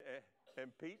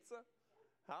And pizza?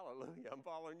 Hallelujah, I'm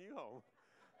following you home.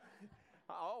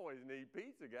 I always need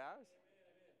pizza, guys.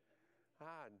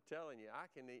 I'm telling you,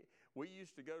 I can eat. We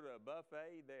used to go to a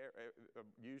buffet there.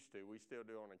 We still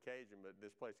do on occasion, but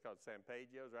this place called San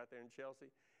Pedro's right there in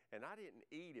Chelsea. And I didn't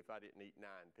eat if I didn't eat 9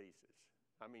 pieces.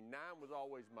 I mean, 9 was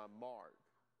always my mark.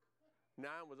 9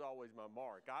 was always my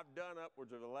mark. I've done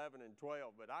upwards of 11 and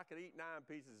 12, but I could eat 9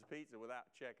 pieces of pizza without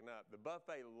checking up. The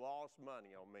buffet lost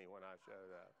money on me when I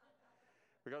showed up.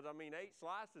 Because, I mean, 8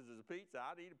 slices is a pizza.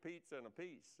 I'd eat a pizza and a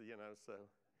piece, so.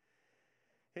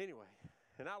 Anyway,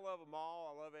 and I love them all.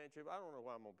 I love anchovies. I don't know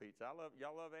why I'm on pizza.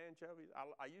 Y'all love anchovies?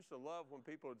 I used to love when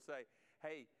people would say,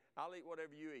 hey, I'll eat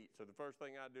whatever you eat. So the first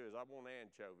thing I do is I want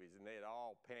anchovies. And they'd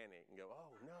all panic and go,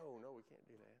 oh, no, we can't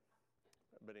do that.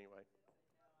 But anyway,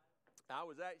 I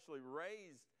was actually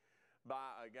raised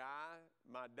by a guy,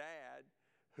 my dad,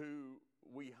 who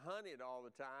we hunted all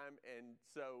the time. And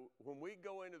so when we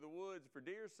go into the woods for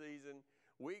deer season,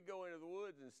 we go into the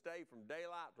woods and stay from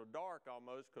daylight till dark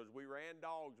almost, because we ran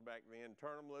dogs back then,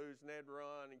 turn them loose, and they'd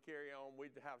run and carry on.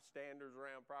 We'd have standers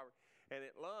around property. And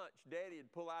at lunch, Daddy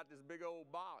would pull out this big old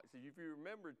box. If you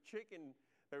remember chicken,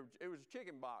 it was a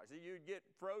chicken box. You'd get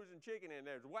frozen chicken in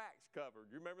there. There's wax covered.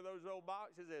 You remember those old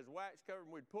boxes? There's wax covered,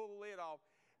 and we'd pull the lid off,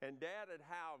 and Dad would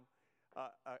have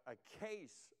a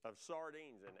case of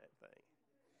sardines in that thing.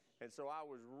 And so I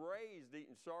was raised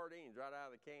eating sardines right out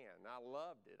of the can. And I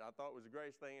loved it. I thought it was the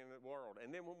greatest thing in the world.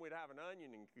 And then when we'd have an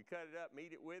onion and could cut it up and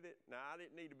eat it with it, now I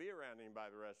didn't need to be around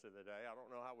anybody the rest of the day. I don't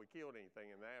know how we killed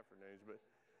anything in the afternoons, but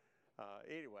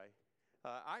anyway.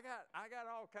 I got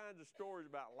all kinds of stories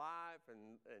about life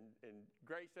and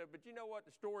great stuff. But you know what?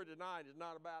 The story tonight is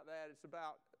not about that. It's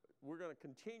about, we're going to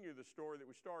continue the story that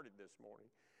we started this morning.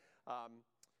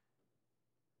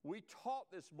 We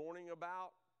taught this morning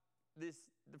about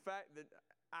the fact that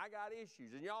I got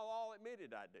issues, and y'all all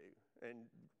admitted I do, and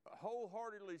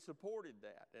wholeheartedly supported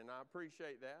that, and I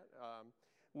appreciate that.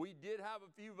 We did have a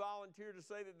few volunteer to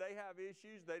say that they have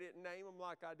issues. They didn't name them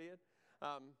like I did,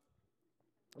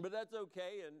 but that's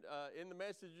okay. And in the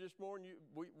message this morning,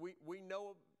 we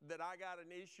know that I got an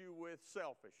issue with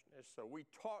selfishness, so we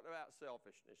talked about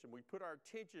selfishness, and we put our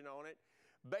attention on it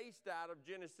based out of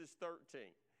Genesis 13.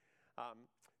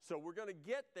 So we're going to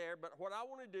get there, but what I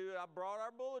want to do, I brought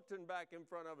our bulletin back in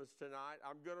front of us tonight.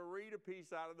 I'm going to read a piece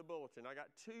out of the bulletin. I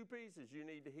got 2 pieces you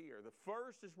need to hear. The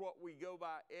first is what we go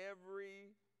by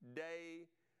every day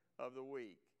of the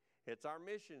week. It's our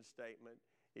mission statement.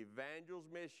 Evangel's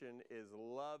mission is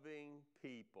loving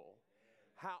people.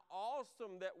 How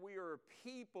awesome that we are a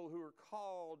people who are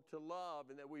called to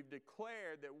love, and that we've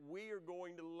declared that we are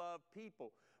going to love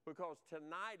people, because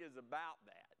tonight is about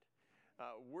that.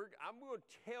 I'm going to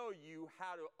tell you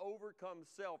how to overcome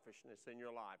selfishness in your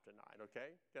life tonight,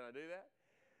 okay? Can I do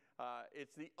that?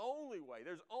 It's the only way.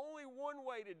 There's only one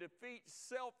way to defeat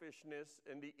selfishness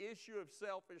and the issue of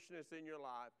selfishness in your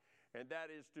life, and that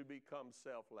is to become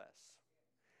selfless.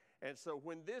 And so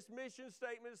when this mission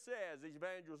statement says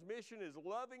Evangel's mission is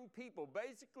loving people,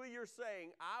 basically you're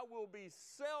saying, I will be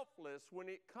selfless when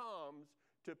it comes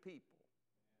to people.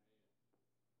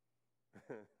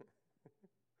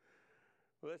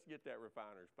 Well, let's get that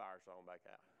Refiner's Fire song back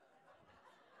out.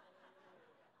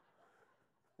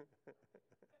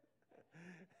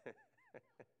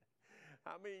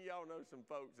 How many of y'all know some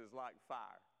folks that's like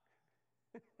fire?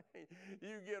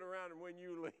 You get around and when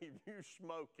you leave, you're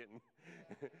smoking.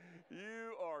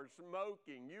 You are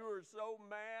smoking. You are so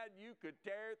mad you could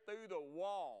tear through the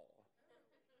wall.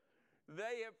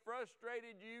 They have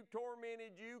frustrated you,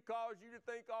 tormented you, caused you to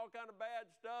think all kind of bad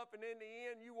stuff, and in the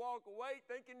end you walk away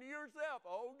thinking to yourself,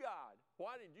 oh God,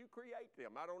 why did you create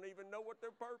them? I don't even know what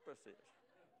their purpose is.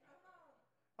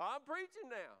 I'm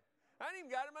preaching now. I ain't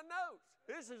even got it in my notes.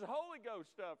 This is Holy Ghost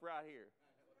stuff right here.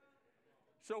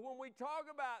 So when we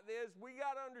talk about this, we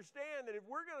got to understand that if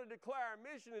we're going to declare our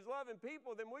mission as loving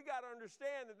people, then we got to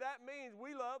understand that that means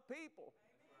we love people.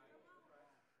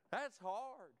 That's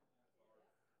hard.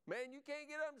 Man, you can't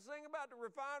get up and sing about the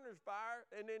Refiner's Fire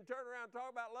and then turn around and talk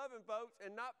about loving folks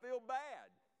and not feel bad.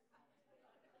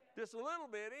 Just a little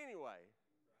bit anyway.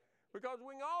 Because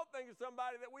we can all think of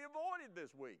somebody that we avoided this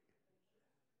week.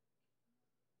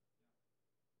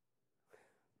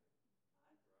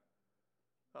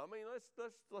 I mean, let's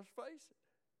face it.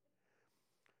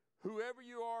 Whoever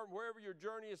you are and wherever your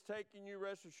journey is taking you,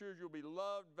 rest assured you'll be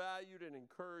loved, valued, and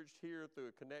encouraged here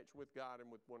through a connection with God and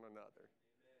with one another.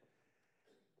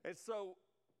 And so,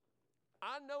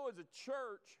 I know as a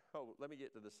church, let me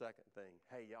get to the second thing.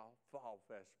 Hey, y'all, Fall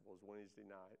Festival is Wednesday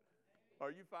night. Are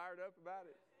you fired up about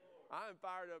it? I am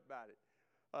fired up about it.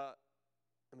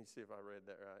 Let me see if I read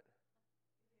that right.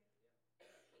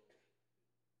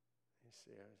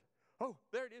 see. Oh,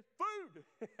 there it is. Food.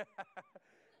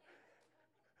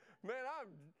 Man,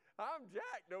 I'm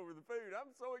jacked over the food.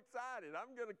 I'm so excited.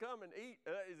 I'm going to come and eat.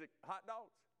 Is it hot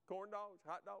dogs? Corn dogs?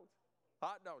 Hot dogs?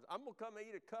 Hot dogs. I'm going to come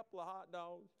eat a couple of hot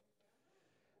dogs.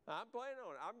 I'm planning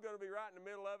on it. I'm going to be right in the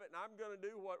middle of it, and I'm going to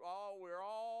do what we're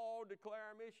all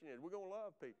declare our mission is. We're going to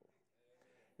love people.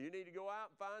 You need to go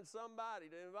out and find somebody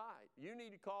to invite. You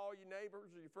need to call your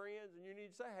neighbors or your friends, and you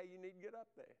need to say, hey, you need to get up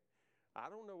there. I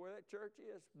don't know where that church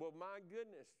is. Well, my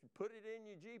goodness, put it in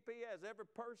your GPS. Every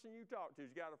person you talk to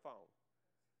has got a phone.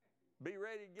 Be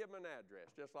ready to give them an address,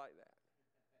 just like that.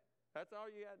 That's all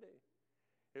you got to do.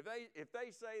 If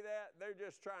they say that, they're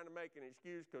just trying to make an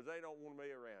excuse because they don't want to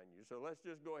be around you. So let's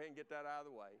just go ahead and get that out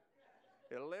of the way.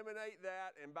 Eliminate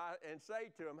that and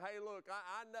say to them, hey, look,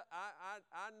 I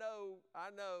know.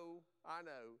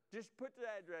 Just put the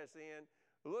address in.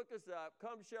 Look us up.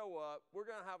 Come show up. We're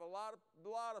going to have a lot of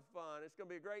fun. It's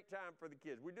going to be a great time for the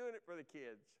kids. We're doing it for the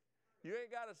kids. You ain't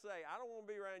got to say, I don't want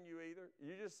to be around you either.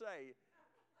 You just say,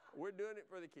 we're doing it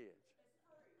for the kids.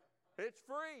 It's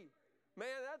free.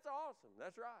 Man, that's awesome.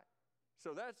 That's right.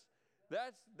 So that's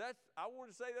I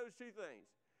want to say those two things.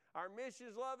 Our mission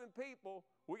is loving people.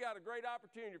 We got a great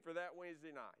opportunity for that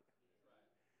Wednesday night.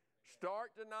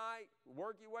 Start tonight,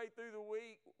 work your way through the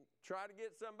week, try to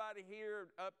get somebody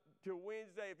here up to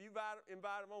Wednesday. If you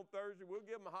invite them on Thursday, we'll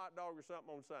give them a hot dog or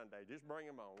something on Sunday. Just bring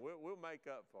them on. We'll make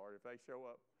up for it if they show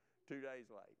up 2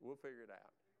 days late. We'll figure it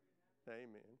out.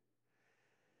 Amen.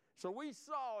 So we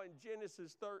saw in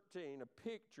Genesis 13 a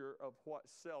picture of what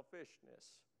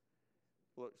selfishness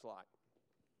looks like.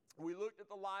 We looked at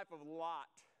the life of Lot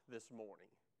this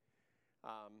morning.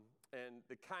 And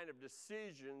the kind of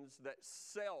decisions that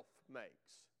self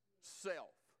makes.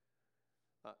 Self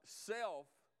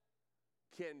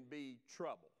can be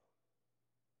trouble.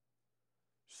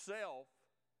 Self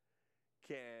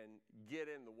can get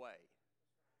in the way.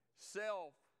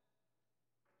 Self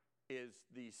is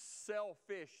the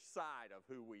selfish side of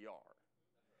who we are.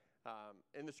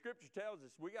 And the scripture tells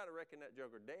us we got to reckon that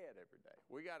joker dead every day.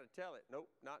 We got to tell it, nope,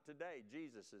 not today.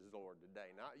 Jesus is Lord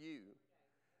today, not you.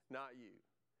 Not you.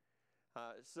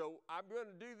 So I'm going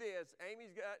to do this.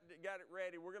 Amy's got it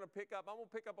ready. I'm going to pick up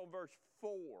on verse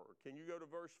 4. Can you go to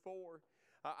verse 4?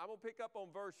 I'm going to pick up on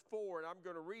verse 4, and I'm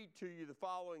going to read to you the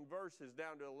following verses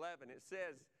down to 11. It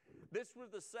says, this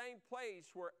was the same place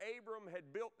where Abram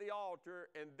had built the altar,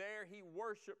 and there he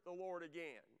worshiped the Lord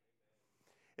again.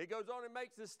 It goes on and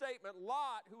makes this statement,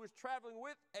 Lot, who was traveling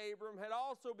with Abram, had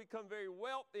also become very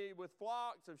wealthy with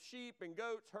flocks of sheep and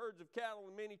goats, herds of cattle,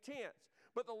 and many tents.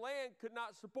 But the land could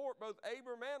not support both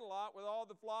Abram and Lot with all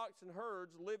the flocks and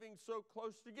herds living so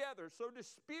close together. So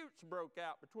disputes broke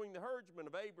out between the herdsmen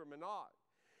of Abram and Lot.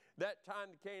 That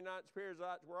time the Canaanites,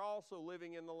 Perizzites were also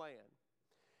living in the land.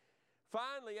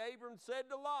 Finally, Abram said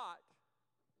to Lot,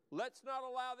 let's not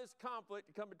allow this conflict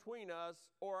to come between us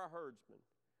or our herdsmen.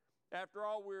 After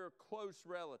all, we're close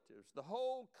relatives. The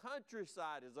whole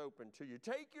countryside is open to you.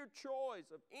 Take your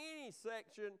choice of any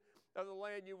section of the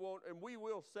land you want, and we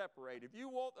will separate. If you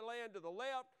want the land to the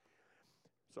left,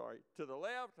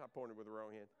 I pointed with the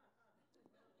wrong hand,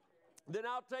 then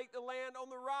I'll take the land on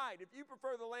the right. If you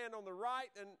prefer the land on the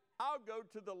right, then I'll go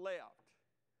to the left.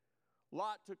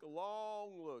 Lot took a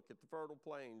long look at the fertile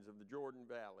plains of the Jordan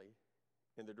Valley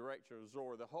in the direction of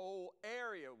Zoar. The whole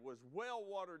area was well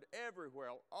watered everywhere,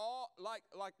 all like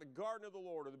the garden of the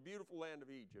Lord, or the beautiful land of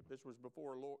Egypt. This was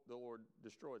before the Lord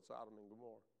destroyed Sodom and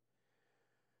Gomorrah.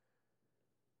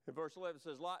 In verse 11 it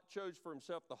says, Lot chose for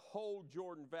himself the whole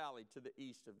Jordan Valley to the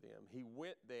east of them. He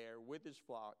went there with his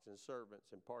flocks and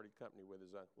servants and parted company with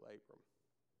his uncle Abram.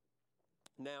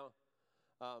 Now,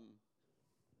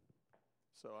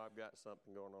 so I've got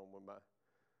something going on with my,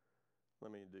 let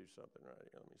me do something right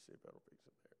here. Let me see if that'll fix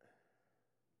it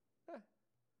there.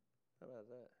 How about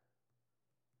that?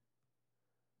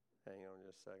 Hang on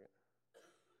just a second.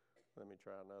 Let me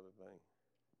try another thing.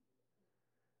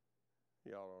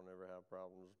 Y'all don't ever have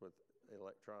problems with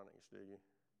electronics, do you?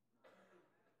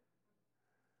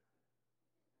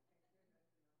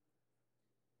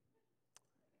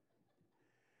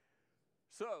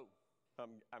 So,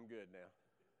 I'm good now.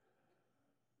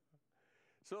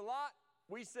 So Lot,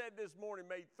 we said this morning,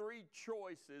 made 3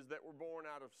 choices that were born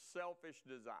out of selfish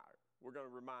desire. I want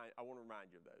to remind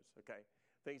you of those, okay?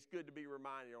 I think it's good to be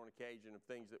reminded on occasion of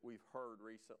things that we've heard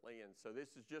recently, and so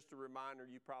this is just a reminder.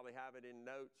 You probably have it in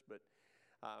notes, but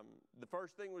the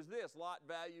first thing was this: Lot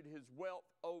valued his wealth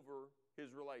over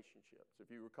his relationships. If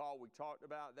you recall, we talked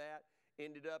about that,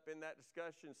 ended up in that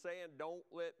discussion saying don't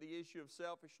let the issue of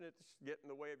selfishness get in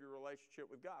the way of your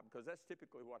relationship with God, because that's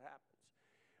typically what happens.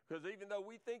 Because even though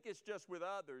we think it's just with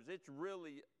others, it's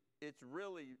really it's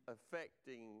really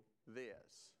affecting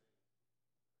this.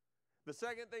 The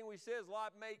second thing we see is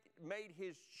Lot made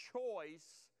his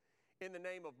choice in the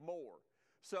name of more.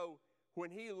 So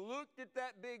when he looked at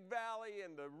that big valley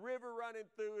and the river running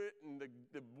through it and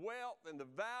the wealth and the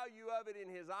value of it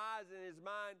in his eyes and his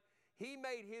mind, he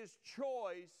made his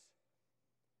choice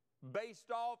based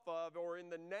off of or in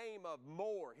the name of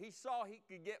more. He saw he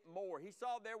could get more. He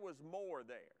saw there was more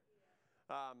there.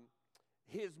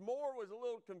 His more was a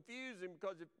little confusing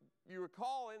because if you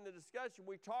recall in the discussion,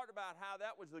 we talked about how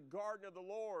that was the garden of the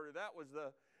Lord. It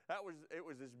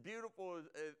was as beautiful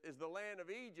as the land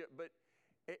of Egypt, but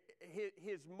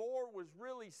his more was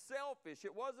really selfish.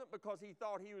 It wasn't because he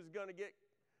thought he was going to get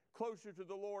closer to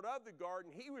the Lord of the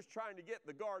garden. He was trying to get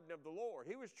the garden of the Lord.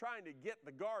 He was trying to get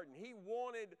the garden. He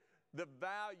wanted the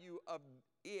value of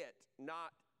it,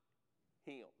 not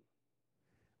him.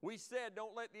 We said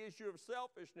don't let the issue of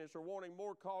selfishness or wanting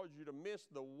more cause you to miss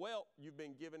the wealth you've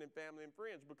been given in family and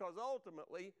friends, because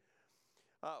ultimately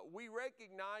we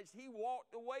recognize he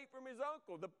walked away from his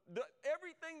uncle.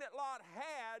 Everything that Lot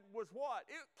had was what?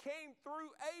 It came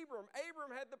through Abram. Abram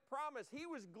had the promise. He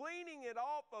was gleaning it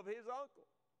off of his uncle.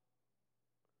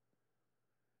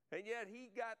 And yet he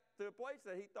got to a place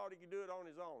that he thought he could do it on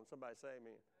his own. Somebody say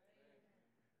amen.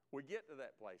 We get to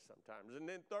that place sometimes. And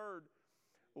then third,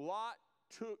 Lot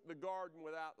took the garden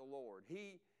without the Lord.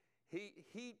 He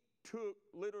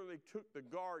literally took the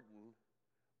garden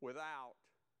without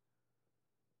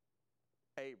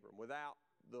Abram, without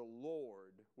the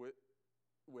Lord,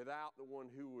 without the one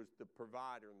who was the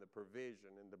provider and the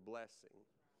provision and the blessing.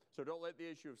 So don't let the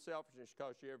issue of selfishness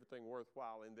cost you everything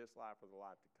worthwhile in this life or the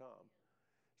life to come.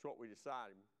 It's what we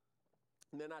decided.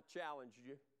 And then I challenged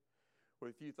you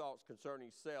with a few thoughts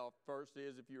concerning self. First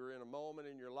is, if you're in a moment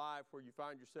in your life where you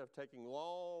find yourself taking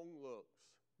long looks.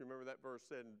 You remember that verse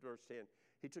said in verse 10,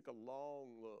 he took a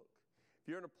long look. If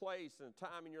you're in a place and a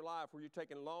time in your life where you're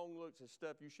taking long looks at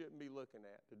stuff you shouldn't be looking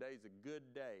at, today's a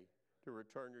good day to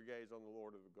return your gaze on the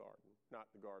Lord of the garden, not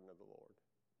the garden of the Lord.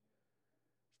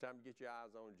 It's time to get your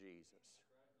eyes on Jesus.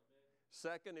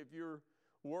 Second, if your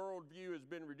worldview has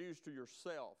been reduced to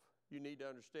yourself, you need to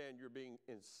understand you're being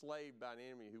enslaved by an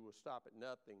enemy who will stop at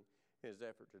nothing in his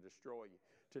effort to destroy you.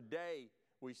 Today,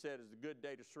 we said, is a good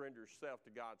day to surrender yourself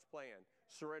to God's plan.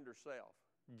 Surrender self.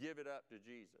 Give it up to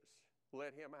Jesus.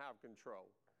 Let him have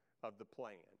control of the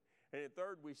plan. And then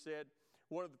third, we said,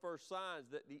 one of the first signs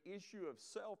that the issue of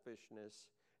selfishness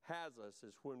has us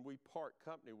is when we part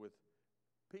company with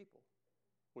people,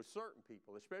 with certain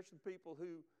people, especially people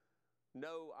who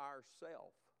know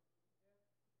ourself.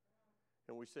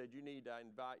 And we said, you need to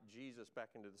invite Jesus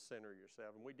back into the center of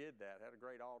yourself. And we did that, had a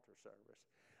great altar service.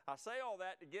 I say all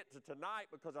that to get to tonight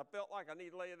because I felt like I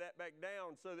need to lay that back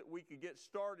down so that we could get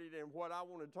started in what I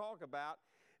want to talk about.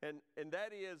 And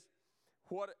that is,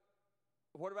 what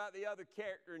about the other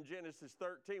character in Genesis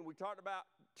 13? We talked about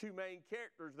two main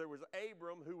characters. There was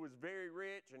Abram, who was very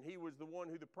rich, and he was the one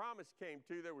who the promise came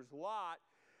to. There was Lot,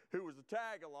 who was a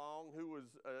tag-along, who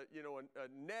was a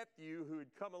nephew who had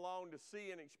come along to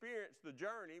see and experience the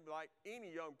journey like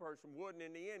any young person would. And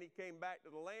in the end, he came back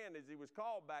to the land as he was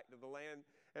called back to the land.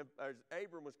 And as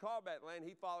Abram was called back to the land,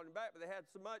 he followed him back, but they had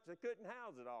so much they couldn't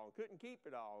house it all, couldn't keep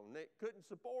it all, and they couldn't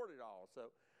support it all. So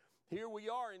here we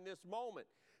are in this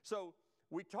moment. So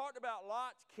we talked about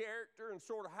Lot's character and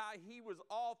sort of how he was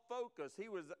off focus. He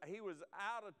was a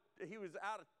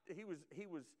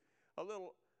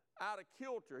little out of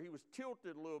kilter. He was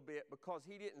tilted a little bit because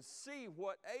he didn't see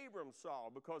what Abram saw,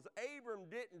 because Abram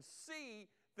didn't see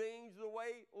things the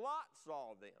way Lot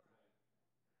saw them.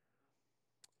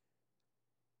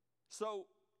 So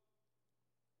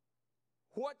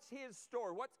what's his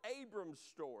story? What's Abram's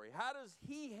story? How does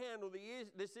he handle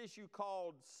this issue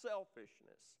called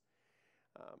selfishness?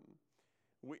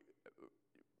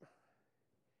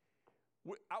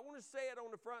 I want to say it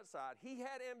on the front side. He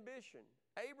had ambition.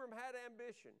 Abram had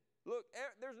ambition. Look,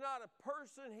 there's not a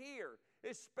person here,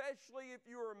 especially if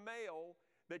you're a male,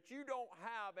 that you don't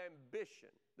have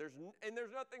ambition. There's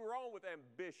nothing wrong with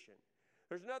ambition.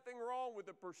 There's nothing wrong with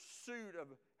the pursuit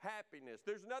of happiness.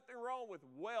 There's nothing wrong with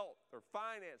wealth or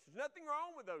finance. There's nothing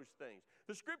wrong with those things.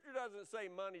 The scripture doesn't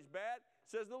say money's bad. It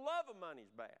says the love of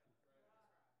money's bad.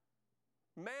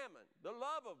 Mammon, the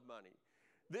love of money.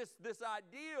 This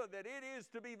idea that it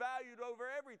is to be valued over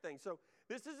everything. So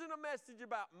this isn't a message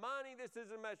about money. This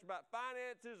isn't a message about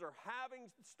finances or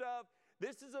having stuff.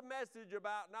 This is a message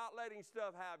about not letting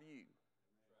stuff have you.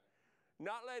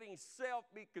 Not letting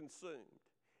self be consumed.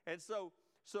 And so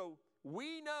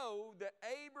we know that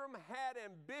Abram had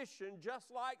ambition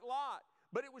just like Lot,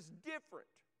 but it was different.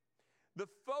 The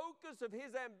focus of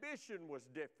his ambition was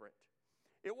different.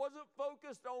 It wasn't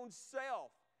focused on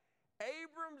self.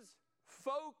 Abram's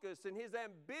focus and his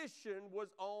ambition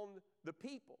was on the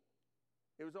people.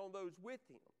 It was on those with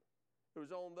him. It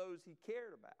was on those he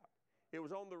cared about. It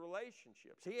was on the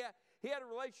relationships. He had a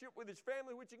relationship with his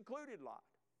family, which included Lot.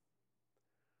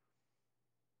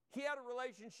 He had a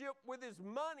relationship with his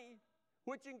money,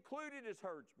 which included his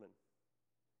herdsmen.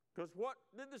 Because what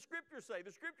did the Scripture say?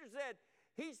 The Scripture said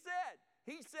he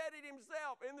said it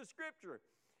himself in the Scripture.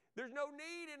 There's no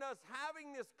need in us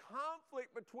having this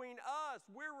conflict between us.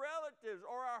 We're relatives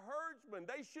or our herdsmen.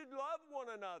 They should love one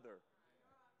another.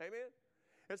 Amen?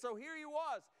 And so here he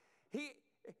was. He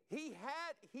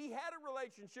had a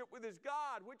relationship with his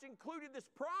God, which included this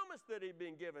promise that he'd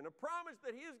been given, a promise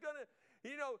that he was going to,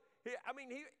 he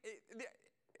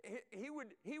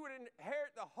would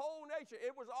inherit the whole nation.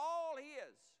 It was all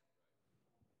his.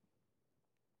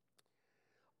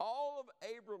 All of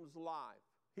Abram's life.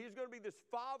 He's going to be this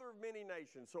father of many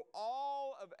nations. So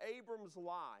all of Abram's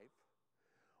life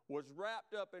was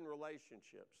wrapped up in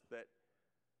relationships that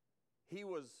he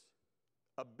was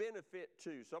a benefit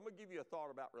to. So I'm going to give you a thought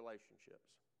about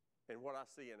relationships and what I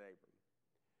see in Abram.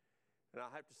 And I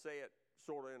have to say it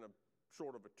sort of in a 2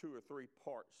 or 3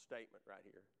 part statement right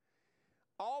here.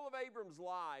 All of Abram's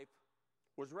life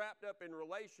was wrapped up in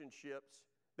relationships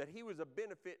that he was a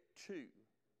benefit to.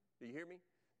 Do you hear me?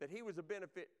 That he was a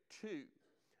benefit to.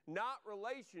 Not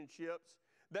relationships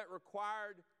that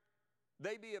required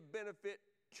they be a benefit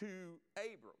to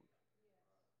Abram.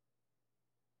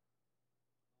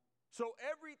 So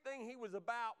everything he was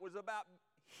about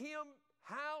him.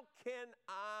 How can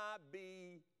I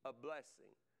be a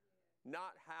blessing?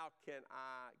 Not how can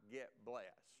I get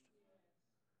blessed?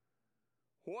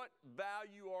 What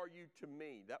value are you to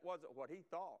me? That wasn't what he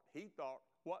thought. He thought,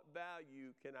 what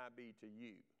value can I be to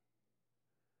you?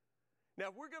 Now,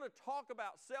 if we're going to talk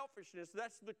about selfishness,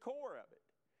 that's the core of it.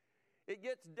 It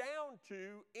gets down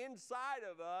to, inside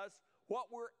of us,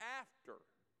 what we're after.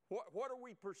 What are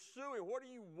we pursuing? What do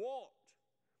you want?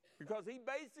 Because he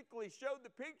basically showed the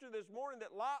picture this morning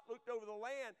that Lot looked over the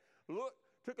land,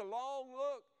 took a long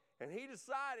look, and he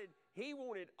decided he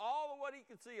wanted all of what he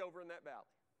could see over in that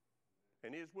valley.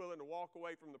 And he was willing to walk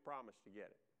away from the promise to get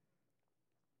it.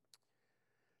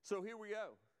 So here we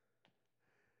go.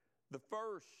 The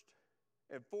first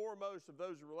and foremost of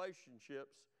those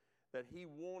relationships that he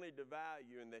wanted to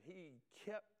value and that he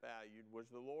kept valued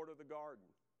was the Lord of the garden.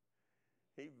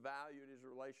 He valued his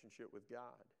relationship with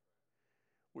God.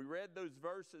 We read those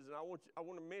verses, and I want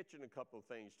to mention a couple of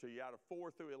things to you out of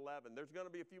 4 through 11. There's going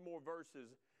to be a few more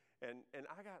verses, and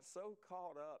I got so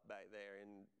caught up back there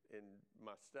in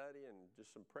my study and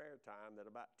just some prayer time that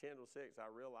about 10 to 6,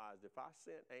 I realized if I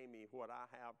sent Amy what I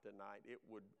have tonight, it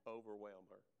would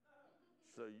overwhelm her.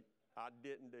 So I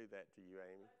didn't do that to you,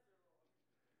 Amy.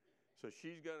 So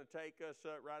she's going to take us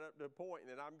right up to the point,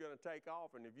 and then I'm going to take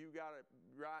off. And if you got it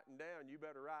writing down, you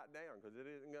better write it down because it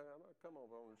isn't going to come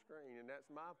over on the screen, and that's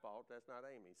my fault. That's not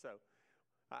Amy. So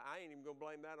I ain't even going to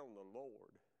blame that on the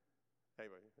Lord.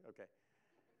 Anyway, okay.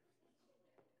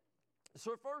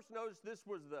 So first, notice this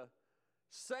was the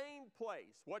same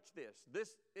place. Watch this.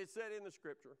 It said in the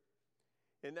Scripture,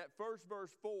 in that first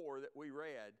verse 4 that we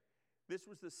read, this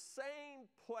was the same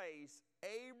place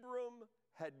Abram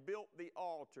had built the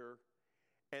altar,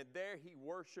 and there he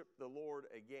worshiped the Lord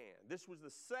again. This was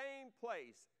the same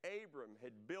place Abram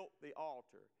had built the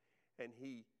altar, and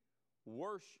he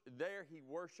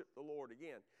worshiped the Lord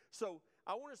again. So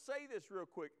I want to say this real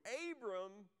quick.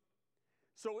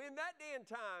 So in that day and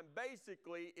time,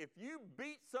 basically, if you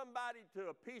beat somebody to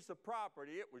a piece of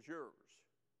property, it was yours.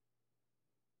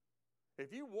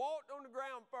 If you walked on the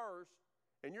ground first,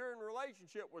 and you're in a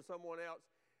relationship with someone else,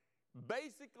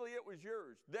 basically it was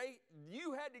yours.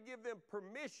 You had to give them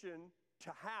permission to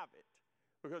have it.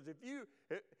 Because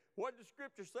what did the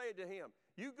Scripture say to him?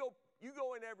 You go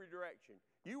in every direction.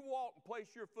 You walk and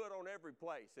place your foot on every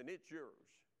place, and it's yours.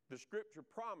 The Scripture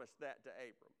promised that to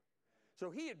Abram. So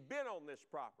he had been on this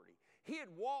property. He had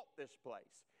walked this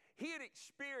place. He had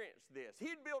experienced this.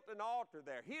 He had built an altar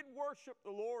there. He had worshiped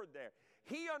the Lord there.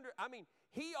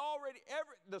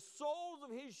 The soles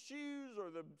of his shoes or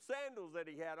the sandals that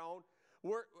he had on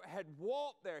had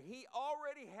walked there. He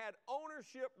already had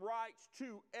ownership rights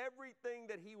to everything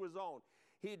that he was on.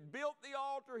 He had built the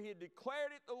altar. He had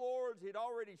declared it the Lord's. He had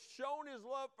already shown his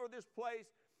love for this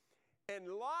place. And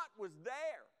Lot was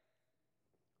there.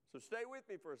 So stay with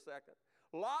me for a second.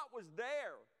 Lot was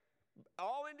there.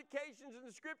 All indications in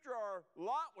the Scripture are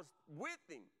Lot was with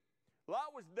him.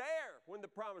 Lot was there when the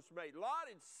promise was made. Lot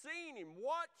had seen him,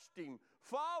 watched him,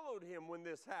 followed him when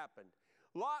this happened.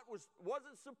 Lot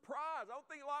wasn't surprised. I don't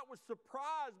think Lot was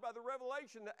surprised by the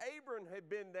revelation that Abram had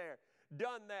been there,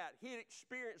 done that. He had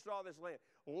experienced all this land.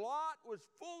 Lot was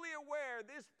fully aware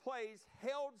this place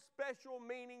held special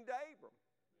meaning to Abram.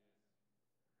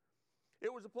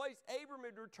 It was a place Abram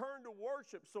had returned to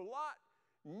worship. So Lot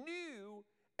knew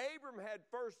Abram had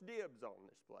first dibs on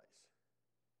this place.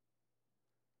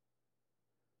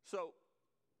 So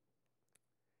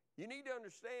you need to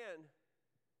understand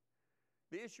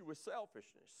the issue with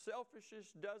selfishness.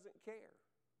 Selfishness doesn't care.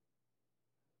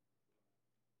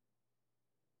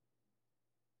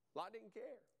 Lot didn't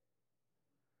care.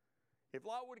 If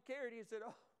Lot would have cared, he said,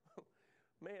 "Oh,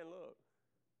 man, look,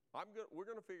 we're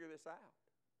going to figure this out.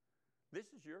 This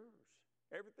is yours.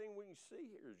 Everything we can see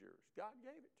here is yours. God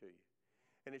gave it to you.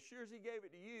 And as sure as he gave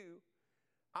it to you,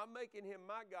 I'm making him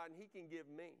my God, and he can give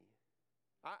me.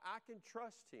 I can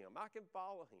trust him. I can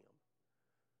follow him.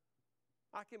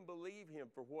 I can believe him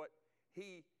for what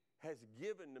he has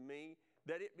given to me,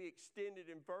 that it be extended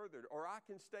and furthered. Or I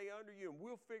can stay under you, and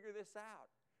we'll figure this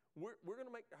out. We're going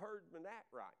to make the herdsman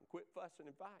act right and quit fussing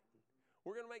and fighting.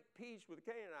 We're going to make peace with the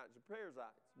Canaanites and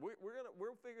Perizzites.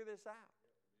 We'll figure this out.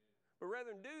 But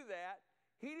rather than do that,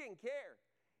 he didn't care.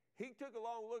 He took a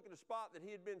long look at a spot that he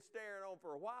had been staring on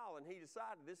for a while, and he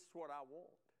decided, this is what I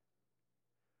want.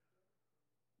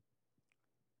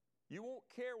 You won't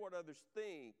care what others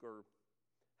think or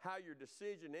how your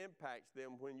decision impacts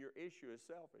them when your issue is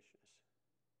selfishness.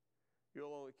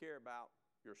 You'll only care about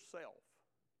yourself.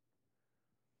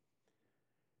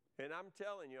 And I'm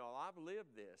telling y'all, I've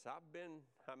lived this. I've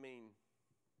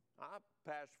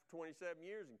passed for 27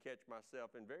 years and catch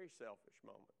myself in very selfish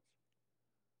moments.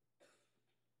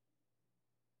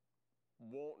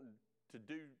 Wanting to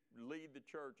lead the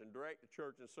church and direct the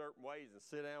church in certain ways and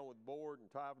sit down with the board and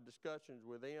have discussions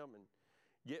with them and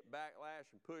get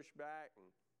backlash and push back and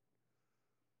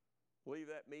leave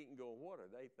that meeting going, what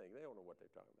are they thinking? They don't know what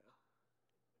they're talking about.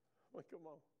 Well, come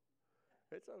on.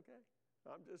 It's okay.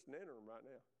 I'm just an interim right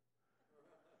now.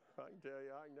 I can tell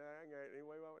you, I can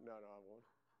anyway. No, I won't.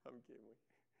 I'm kidding with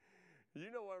you. You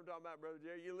know what I'm talking about, Brother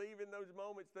Jerry. You leave in those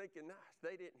moments thinking, nice,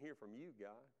 they didn't hear from you,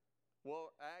 God.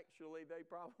 Well, actually, they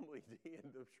probably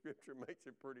did. The scripture makes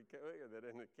it pretty clear that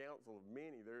in the counsel of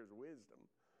many, there's wisdom.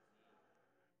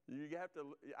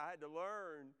 I had to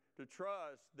learn to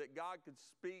trust that God could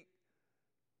speak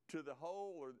to the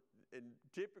whole, and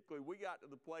typically we got to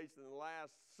the place in the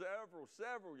last several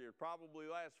years, probably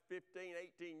the last 15,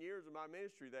 18 years of my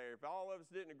ministry there. If all of us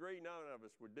didn't agree, none of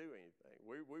us would do anything.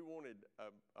 We wanted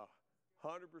a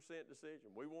 100%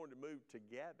 decision. We wanted to move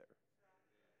together.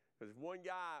 Because if one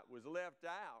guy was left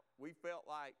out, we felt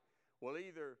like, well,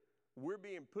 either we're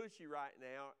being pushy right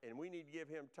now and we need to give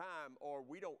him time, or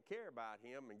we don't care about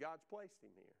him and God's placed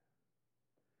him here.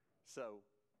 So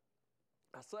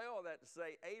I say all that to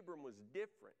say Abram was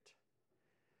different.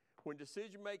 When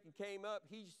decision-making came up,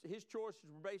 his choices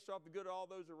were based off the good of all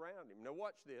those around him. Now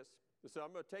watch this. So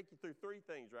I'm going to take you through three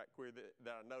things right quick that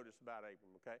I noticed about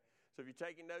Abram, okay? So if you're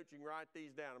taking notes, you can write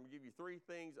these down. I'm going to give you three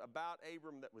things about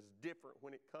Abram that was different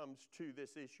when it comes to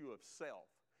this issue of self.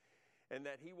 And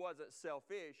that he wasn't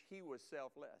selfish, he was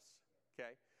selfless,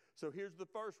 okay? So here's the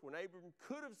first one. Abram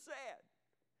could have said,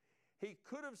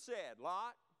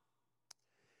 Lot,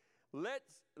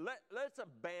 let's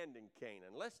abandon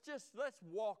Canaan. Let's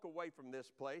walk away from this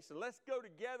place and let's go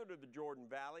together to the Jordan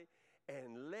Valley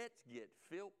and let's get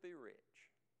filthy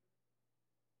rich.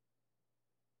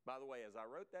 By the way, as I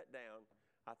wrote that down,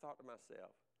 I thought to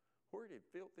myself, where did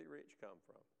filthy rich come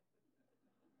from?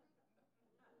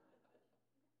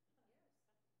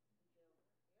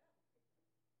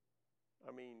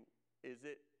 I mean, is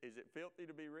it filthy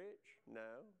to be rich?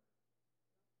 No.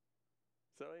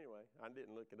 So anyway, I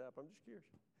didn't look it up. I'm just curious.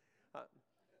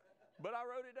 But I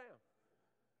wrote it down.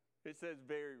 It says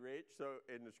very rich. So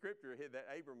in the scripture, that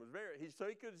Abram was so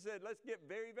he could have said, let's get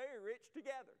very, very rich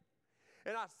together.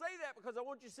 And I say that because I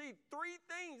want you to see three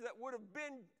things that would have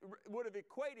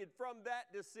equated from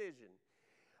that decision.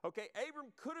 Okay,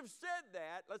 Abram could have said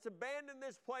that. Let's abandon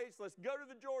this place. Let's go to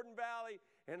the Jordan Valley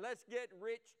and let's get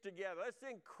rich together. Let's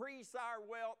increase our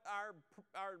wealth,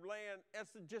 our land.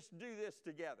 Let's just do this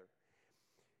together.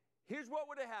 Here's what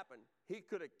would have happened. He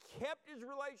could have kept his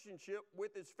relationship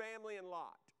with his family and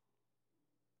Lot,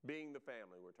 being the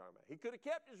family we're talking about. He could have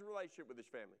kept his relationship with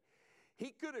his family.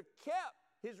 He could have kept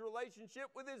his relationship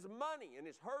with his money and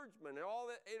his herdsmen and all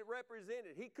that it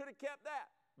represented. He could have kept that,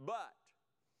 but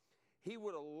he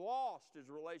would have lost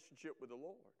his relationship with the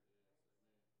Lord.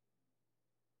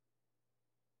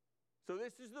 So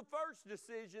this is the first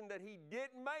decision that he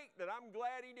didn't make that I'm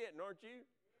glad he didn't, aren't you?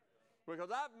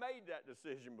 Because I've made that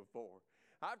decision before.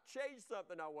 I've chased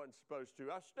something I wasn't supposed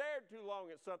to. I stared too long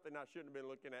at something I shouldn't have been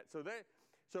looking at. So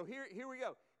here we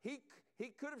go. He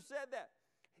could have said that.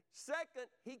 Second,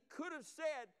 he could have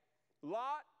said,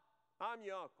 Lot, I'm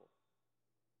your uncle.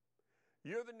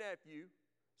 You're the nephew,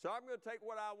 so I'm going to take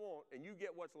what I want and you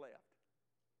get what's left.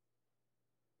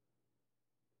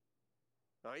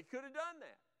 Now, he could have done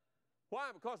that.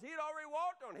 Why? Because he had already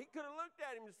walked on it. He could have looked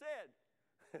at him and said,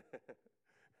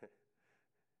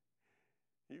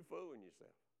 you fooling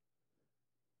yourself.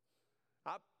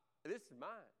 This is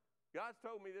mine. God's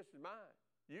told me this is mine.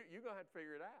 You're going to have to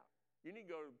figure it out. You need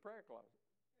to go to the prayer closet.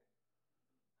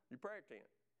 Your prayer tent.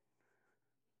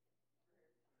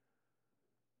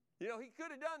 You know, he could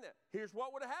have done that. Here's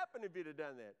what would have happened if he'd have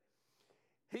done that.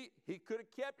 He could have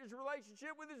kept his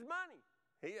relationship with his money.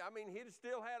 He'd have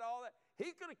still had all that.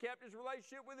 He could have kept his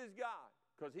relationship with his God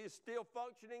because he's still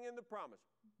functioning in the promise.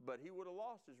 But he would have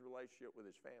lost his relationship with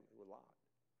his family, with Lot,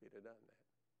 if he'd have done that.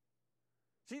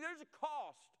 See, there's a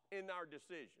cost in our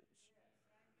decisions.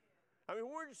 I mean,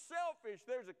 when we're selfish,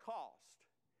 there's a cost.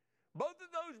 Both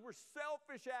of those were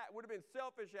would have been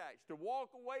selfish acts. To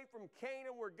walk away from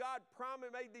Canaan where God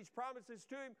made these promises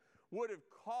to him would have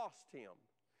cost him.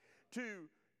 To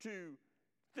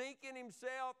think in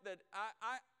himself that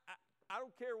I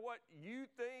don't care what you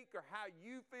think or how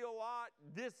you feel, Lot,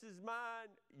 this is mine,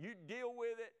 you deal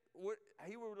with it.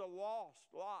 He would have lost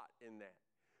Lot in that.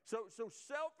 So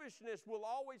selfishness will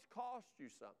always cost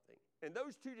you something. And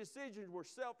those two decisions were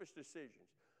selfish decisions.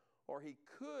 Or he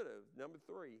could have, number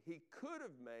three, he could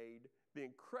have made the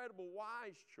incredible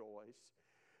wise choice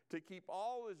to keep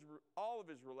all of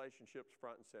his relationships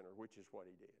front and center, which is what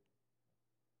he did.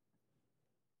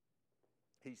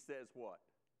 He says what?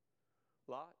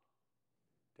 Lot,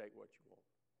 take what you want.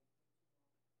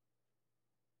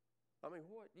 I mean,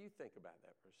 what do you think about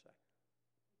that for a second?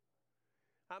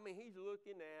 I mean, he's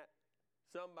looking at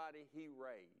somebody he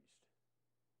raised.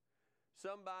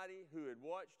 Somebody who had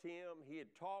watched him, he had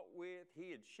talked with,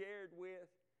 he had shared with.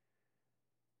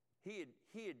 He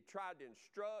had tried to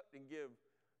instruct and give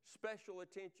special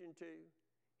attention to.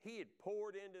 He had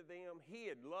poured into them. He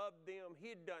had loved them.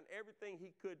 He had done everything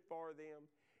he could for them.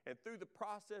 And through the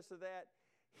process of that,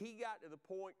 he got to the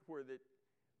point where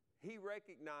he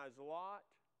recognized Lot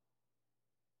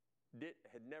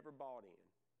had never bought in.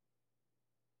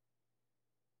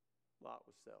 Lot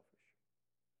was selfish.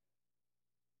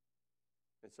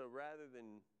 And so rather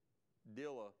than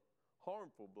deal a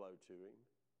harmful blow to him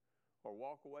or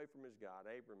walk away from his God,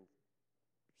 Abram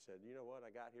said, you know what,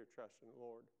 I got here trusting the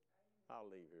Lord. I'll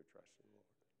leave here trusting the Lord.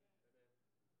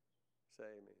 Say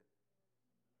amen.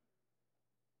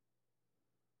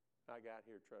 I got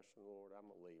here trusting the Lord. I'm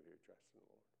going to leave here trusting the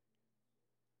Lord.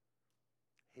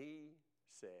 He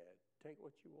said, take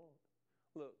what you want.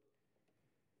 Look,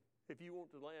 if you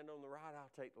want to land on the right,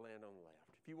 I'll take the land on the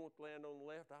left. If you want to land on the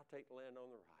left, I'll take the land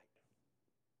on the right.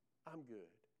 I'm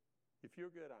good. If you're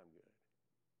good, I'm good.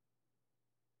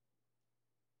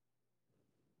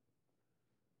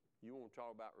 You want to talk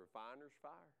about refiner's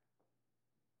fire?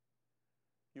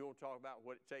 You want to talk about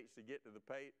what it takes to get to the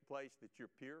place that you're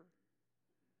pure?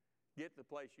 Get to the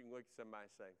place you can look at somebody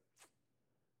and say,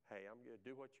 hey, I'm good.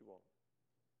 Do what you want.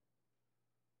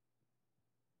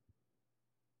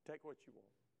 Take what you want.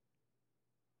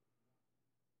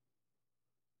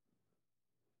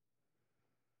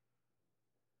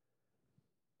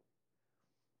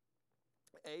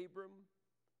 Abram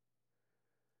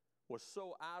was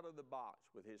so out of the box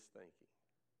with his thinking.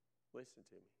 Listen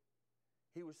to me.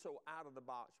 He was so out of the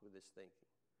box with his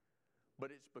thinking.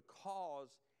 But it's because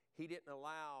he didn't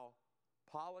allow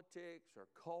politics or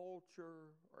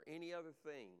culture or any other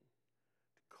thing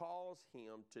to cause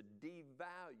him to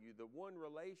devalue the one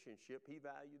relationship he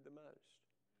valued the most.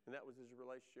 And that was his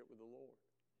relationship with the Lord.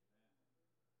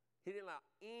 He didn't allow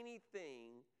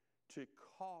anything to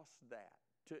cost that,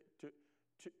 to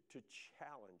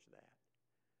challenge that.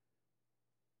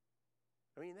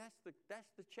 I mean, that's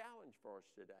the challenge for us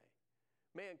today.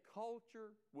 Man,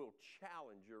 culture will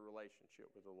challenge your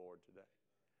relationship with the Lord today.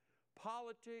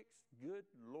 Politics, good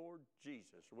Lord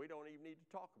Jesus. We don't even need to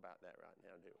talk about that right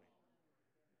now, do we?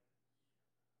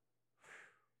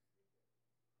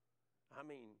 I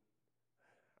mean,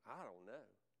 I don't know.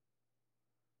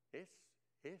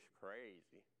 It's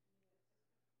crazy.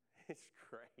 It's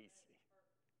crazy.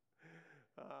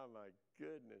 Oh, my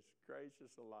goodness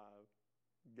gracious alive.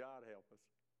 God help us.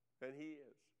 And He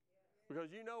is.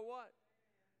 Because you know what?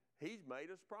 He's made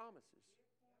us promises.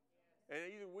 And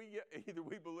either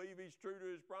we believe He's true to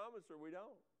His promise or we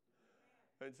don't.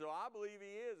 And so I believe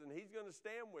He is, and He's going to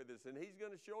stand with us, and He's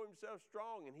going to show Himself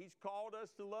strong, and He's called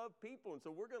us to love people, and so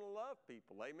we're going to love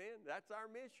people. Amen? That's our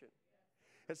mission.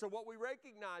 And so what we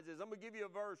recognize is, I'm going to give you a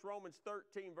verse, Romans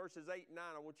 13, verses 8 and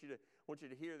 9. I want you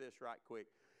to hear this right quick.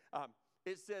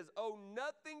 It says, owe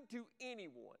nothing to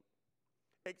anyone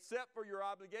except for your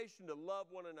obligation to love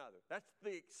one another. That's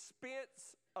the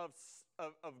expense of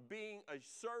being a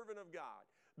servant of God.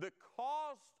 The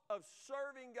cost of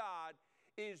serving God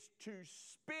is to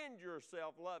spend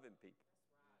yourself loving people.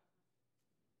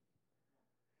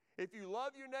 If you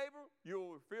love your neighbor,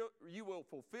 you will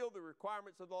fulfill the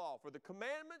requirements of the law. For the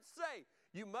commandments say,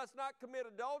 you must not commit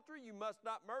adultery, you must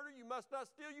not murder, you must not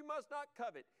steal, you must not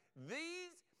covet.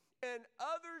 These and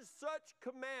other such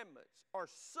commandments are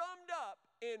summed up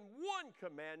in one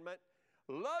commandment: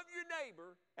 love your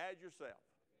neighbor as yourself.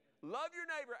 Love your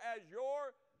neighbor as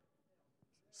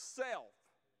yourself.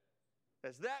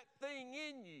 As that thing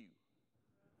in you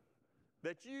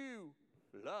that you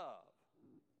love.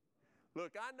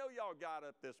 Look, I know y'all got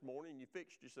up this morning and you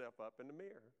fixed yourself up in the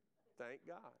mirror. Thank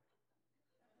God.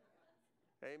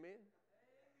 Amen.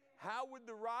 How would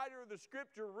the writer of the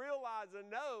scripture realize and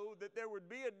know that there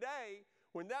would be a day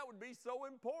when that would be so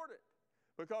important?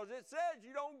 Because it says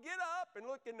you don't get up and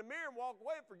look in the mirror and walk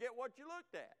away and forget what you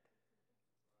looked at.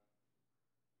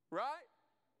 Right?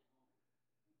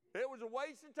 It was a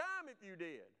waste of time if you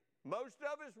did. Most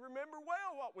of us remember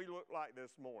well what we looked like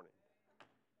this morning.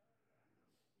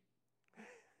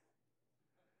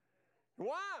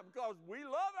 Why? Because we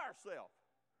love ourselves.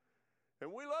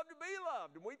 And we love to be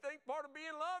loved. And we think part of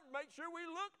being loved is make sure we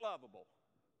look lovable.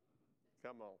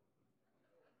 Come on.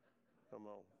 Come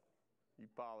on. You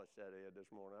polished that head this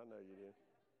morning. I know you did.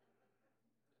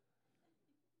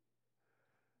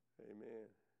 Amen.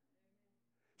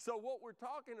 So what we're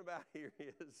talking about here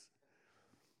is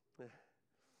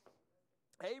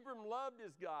Abram loved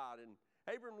his God, and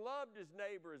Abram loved his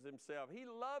neighbor as himself. He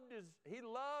loved his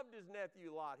nephew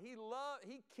Lot. He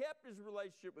kept his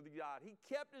relationship with God. He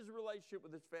kept his relationship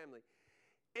with his family.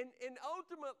 And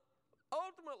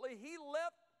ultimately he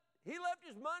left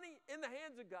his money in the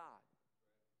hands of God.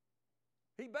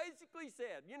 He basically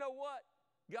said, you know what?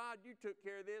 God, you took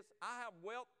care of this. I have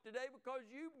wealth today because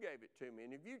you gave it to me.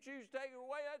 And if you choose to take it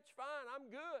away, that's fine. I'm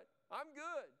good. I'm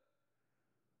good.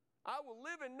 I will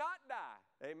live and not die.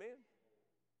 Amen.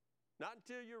 Not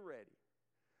until you're ready.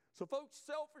 So folks,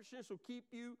 selfishness will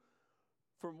keep you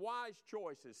from wise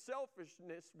choices.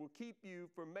 Selfishness will keep you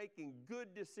from making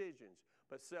good decisions.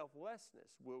 But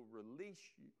selflessness will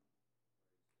release you.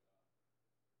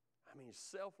 I mean,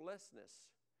 selflessness.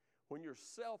 When you're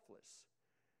selfless,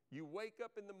 you wake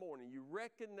up in the morning, you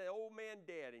reckon the old man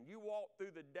dead, and you walk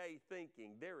through the day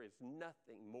thinking there is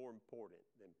nothing more important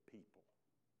than people.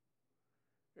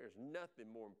 There's nothing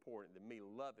more important than me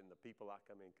loving the people I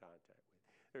come in contact with.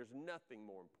 There's nothing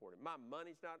more important. My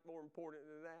money's not more important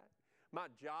than that.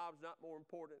 My job's not more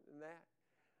important than that.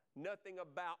 Nothing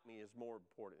about me is more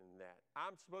important than that.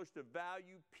 I'm supposed to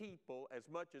value people as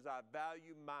much as I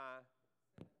value my.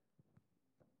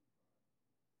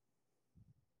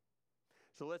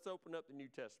 So let's open up the New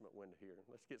Testament window here.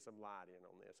 Let's get some light in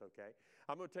on this, okay?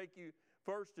 I'm going to take you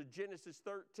first to Genesis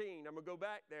 13. I'm going to go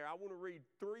back there. I want to read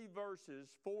four verses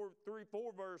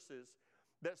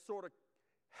that sort of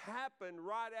happened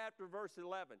right after verse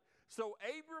 11. So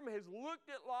Abram has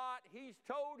looked at Lot. He's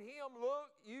told him,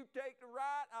 look, you take the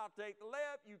right, I'll take the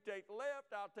left. You take the left,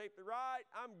 I'll take the right.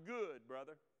 I'm good,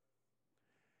 brother.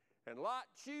 And Lot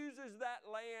chooses that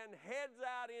land, heads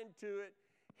out into it.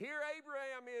 Here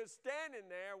Abraham is standing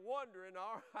there wondering,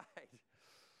 all right,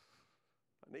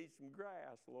 I need some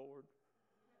grass, Lord.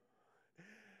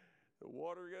 The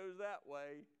water goes that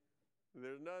way.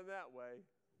 There's none that way.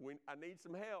 I need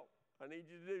some help. I need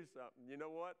you to do something. You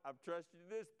know what? I've trusted you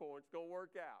to this point. It's going to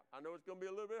work out. I know it's going to be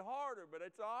a little bit harder, but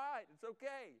it's all right. It's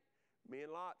okay. Me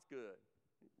and Lot's good.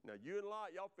 Now, you and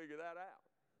Lot, y'all figure that out.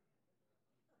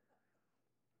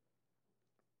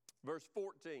 Verse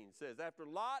 14 says, after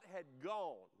Lot had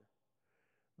gone,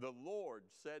 the Lord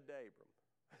said to Abram,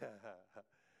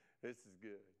 this is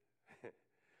good.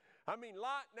 I mean,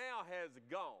 Lot now has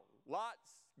gone.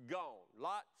 Lot's gone.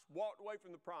 Lot's walked away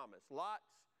from the promise. Lot's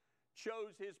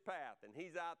chose his path, and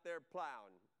he's out there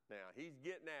plowing now. He's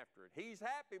getting after it. He's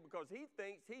happy because he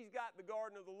thinks he's got the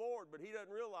garden of the Lord, but he doesn't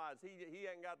realize he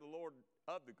ain't got the Lord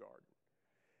of the garden.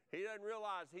 He doesn't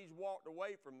realize he's walked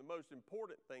away from the most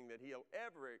important thing that he'll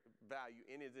ever value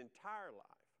in his entire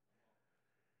life.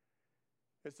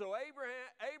 And so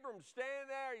Abram's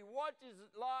standing there. He watches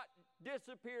Lot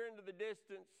disappear into the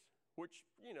distance, which,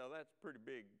 you know, that's a pretty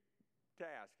big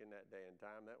task in that day and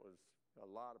time. That was a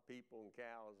lot of people and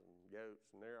cows and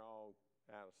goats, and they're all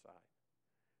out of sight.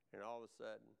 And all of a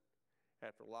sudden,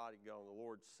 after Lot had gone, the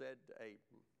Lord said to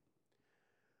Abram,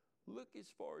 Look as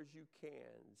far as you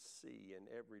can see in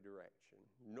every direction.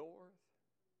 North,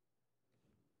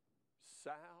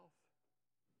 south,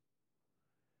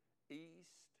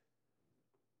 east,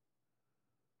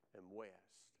 and west.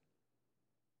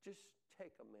 Just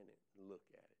take a minute and look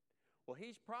at it. Well,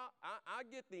 I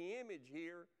get the image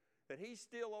here that he's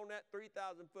still on that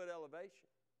 3,000-foot elevation.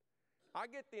 I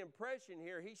get the impression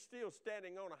here he's still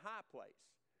standing on a high place.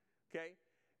 Okay?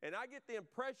 And I get the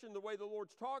impression the way the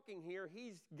Lord's talking here,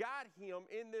 he's got him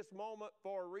in this moment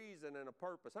for a reason and a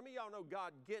purpose. How many of y'all know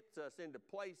God gets us into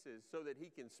places so that he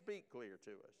can speak clear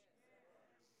to us?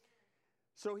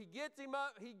 So he gets him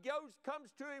up,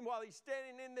 comes to him while he's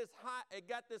standing in this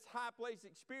got this high place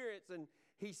experience, and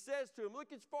he says to him,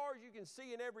 look as far as you can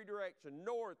see in every direction,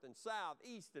 north and south,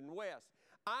 east and west.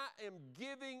 I am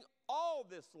giving all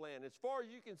this land, as far as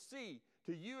you can see,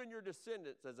 to you and your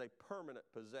descendants as a permanent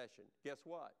possession. Guess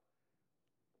what?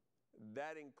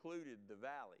 That included the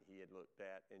valley he had looked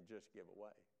at and just give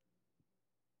away.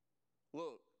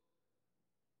 Look,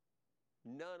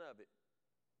 none of it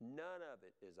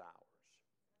is ours.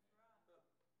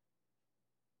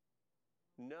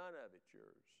 None of it's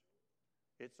yours.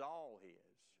 It's all his.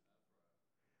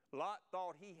 Lot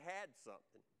thought he had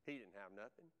something. He didn't have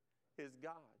nothing. It's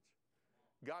God's.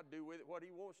 God do with it what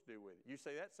he wants to do with it. You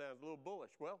say, that sounds a little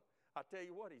bullish. Well, I tell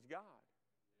you what, he's God.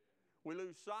 We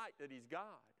lose sight that he's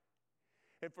God.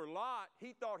 And for Lot,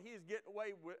 he thought he was getting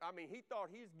he thought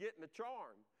he was getting the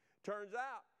charm. Turns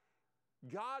out,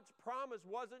 God's promise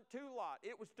wasn't to Lot.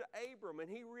 It was to Abram, and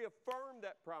he reaffirmed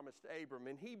that promise to Abram.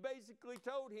 And he basically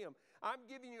told him, I'm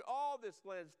giving you all this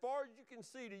land as far as you can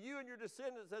see to you and your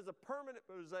descendants as a permanent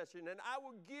possession. And I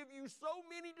will give you so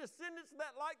many descendants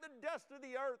that like the dust of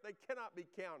the earth, they cannot be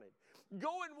counted.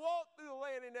 Go and walk through the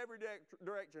land in every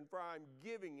direction, for I'm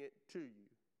giving it to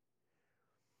you.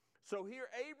 So here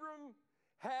Abram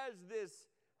has this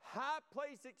high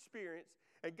place experience,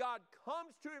 and God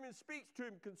comes to him and speaks to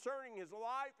him concerning his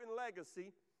life and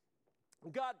legacy.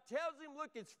 God tells him,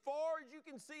 look, as far as you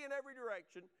can see in every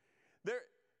direction,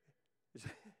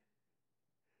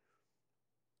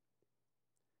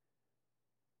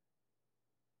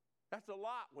 that's a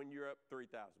lot when you're up 3,000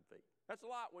 feet. That's a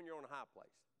lot when you're on a high place.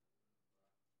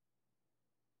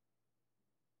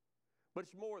 But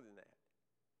it's more than that.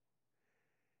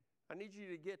 I need you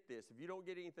to get this. If you don't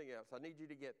get anything else, I need you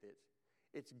to get this.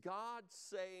 It's God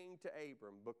saying to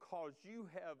Abram, because you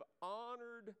have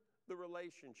honored the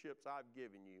relationships I've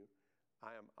given you,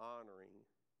 I am honoring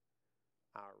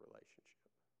our relationship.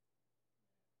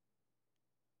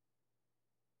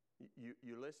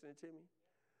 You listening to me?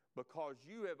 Because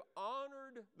you have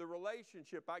honored the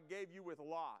relationship I gave you with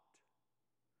Lot,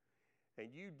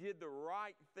 and you did the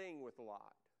right thing with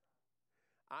Lot,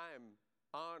 I am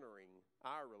honoring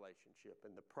our relationship,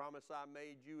 and the promise I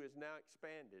made you is now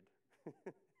expanded.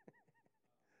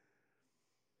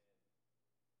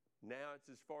 Now it's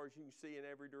as far as you can see in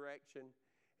every direction,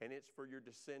 and it's for your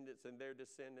descendants and their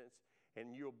descendants, and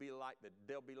they'll be like the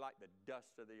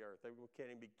dust of the earth. They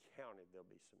can't even be counted. There'll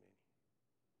be so many.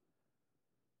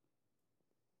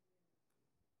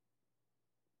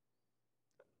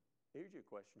 Here's your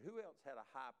question. Who else had a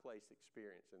high place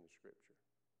experience in the scripture?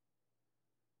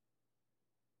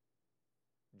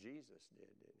 Jesus did,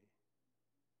 didn't he?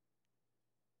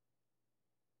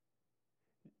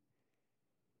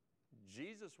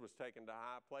 Jesus was taken to a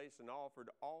high place and offered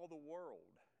all the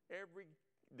world,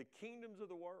 the kingdoms of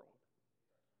the world,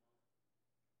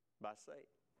 by Satan.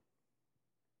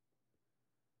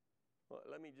 Well,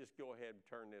 let me just go ahead and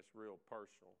turn this real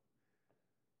personal.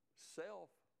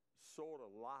 Self sort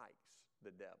of likes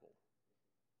the devil.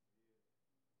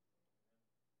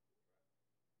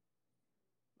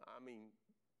 I mean,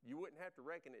 you wouldn't have to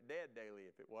reckon it dead daily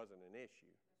if it wasn't an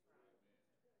issue.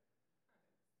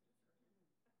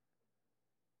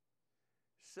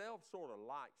 Self sort of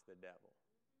likes the devil.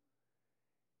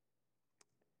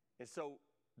 And so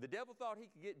the devil thought he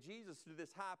could get Jesus to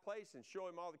this high place and show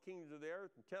him all the kingdoms of the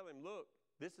earth and tell him, look,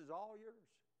 this is all yours.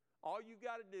 All you've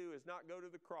got to do is not go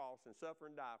to the cross and suffer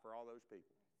and die for all those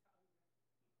people.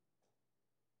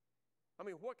 I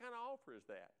mean, what kind of offer is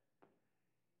that?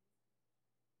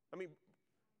 I mean,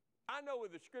 I know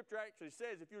what the scripture actually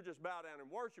says if you'll just bow down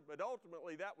and worship, but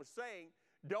ultimately that was saying,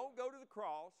 don't go to the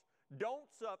cross, don't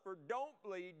suffer, don't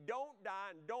bleed, don't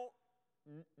die, and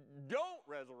don't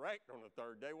resurrect on the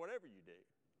third day, whatever you do.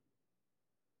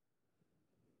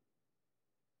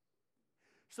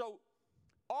 So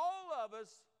all of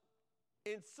us,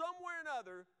 in some way or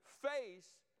another, face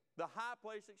the high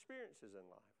place experiences in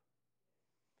life.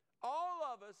 All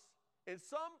of us, in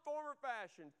some form or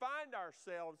fashion, find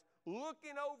ourselves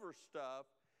looking over stuff,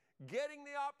 getting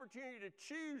the opportunity to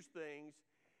choose things.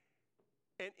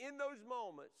 And in those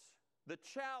moments, the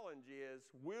challenge is,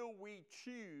 will we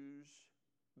choose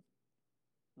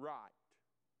right,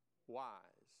 wise?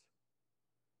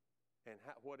 And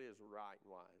what is right and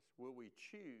wise? Will we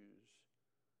choose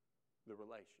the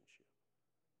relationship?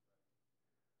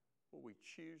 Will we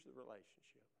choose the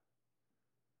relationship?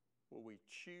 Will we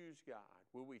choose God?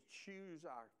 Will we choose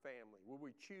our family? Will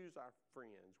we choose our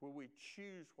friends? Will we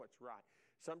choose what's right?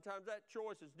 Sometimes that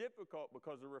choice is difficult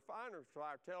because the refiner's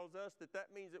fire tells us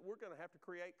that means that we're going to have to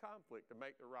create conflict to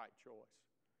make the right choice.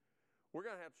 We're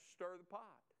going to have to stir the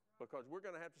pot because we're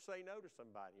going to have to say no to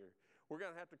somebody, or we're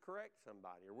going to have to correct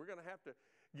somebody, or we're going to have to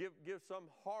give some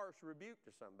harsh rebuke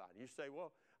to somebody. You say,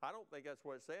 well, I don't think that's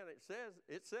what it's saying. It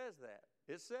says that.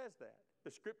 It says that. The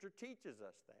Scripture teaches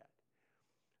us that.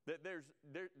 That there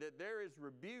is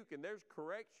rebuke and there's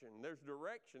correction, there's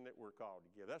direction that we're called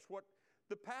to give. That's what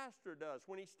the pastor does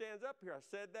when he stands up here. I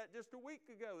said that just a week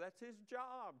ago. That's his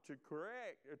job, to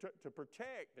correct, to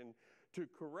protect, and to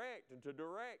correct and to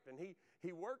direct. And he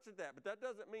works at that. But that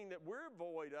doesn't mean that we're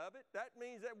void of it. That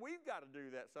means that we've got to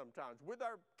do that sometimes with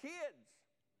our kids.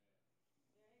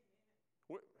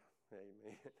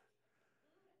 Amen.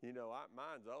 You know,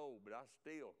 mine's old, but I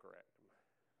still correct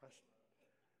them.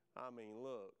 I mean,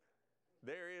 look,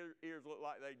 their ears look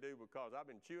like they do because I've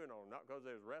been chewing on them, not because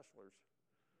they're wrestlers.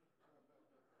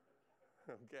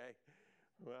 Okay?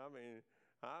 Well, I mean,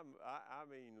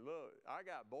 look, I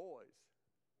got boys.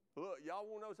 Look, y'all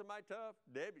want to know somebody tough?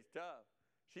 Debbie's tough.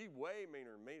 She's way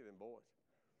meaner than me than boys.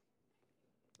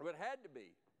 But it had to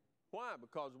be. Why?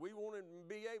 Because we wanted them to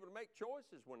be able to make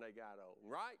choices when they got old,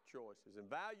 right choices, and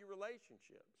value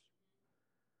relationships.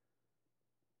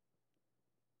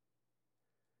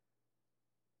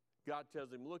 God tells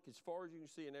him, look as far as you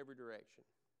can see in every direction.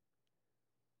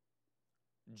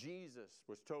 Jesus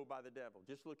was told by the devil,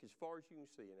 just look as far as you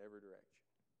can see in every direction.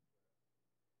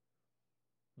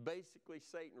 Basically,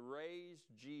 Satan raised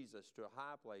Jesus to a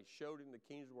high place, showed him the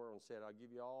kingdom of the world, and said, I'll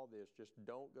give you all this, just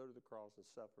don't go to the cross and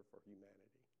suffer for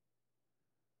humanity.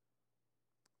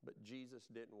 But Jesus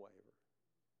didn't waver.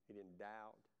 He didn't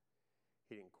doubt.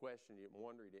 He didn't question. He didn't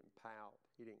wonder. He didn't pout.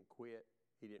 He didn't quit.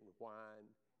 He didn't whine.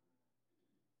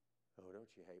 Oh, don't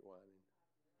you hate whining?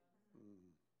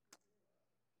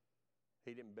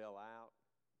 He didn't bail out.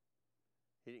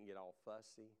 He didn't get all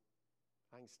fussy.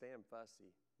 I can stand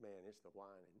fussy. Man, it's the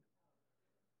whining.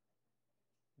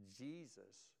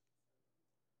 Jesus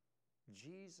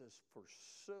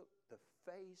forsook the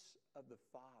face of the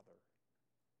Father.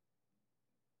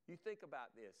 You think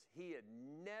about this. He had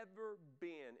never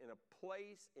been in a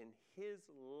place in his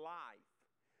life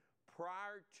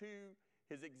prior to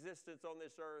his existence on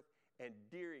this earth and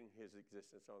during his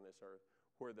existence on this earth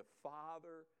where the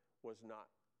Father was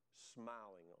not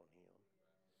smiling on him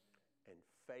and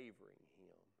favoring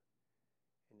him,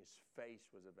 and his face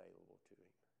was available to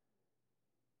him.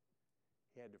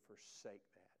 He had to forsake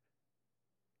that.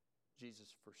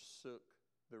 Jesus forsook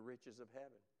the riches of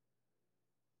heaven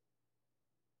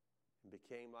and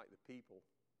became like the people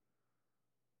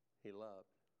he loved.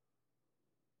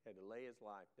 Had to lay his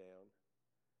life down,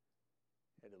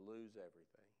 had to lose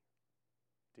everything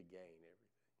to gain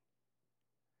everything.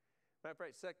 Matter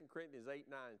of fact, 2 Corinthians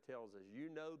 8:9 tells us, you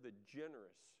know the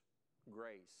generous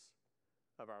grace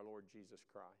of our Lord Jesus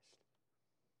Christ.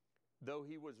 Though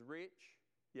he was rich,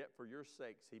 yet for your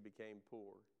sakes he became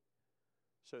poor,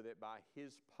 so that by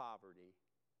his poverty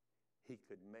he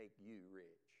could make you rich.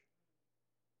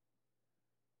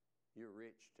 You're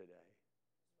rich today.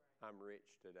 I'm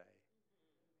rich today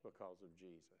because of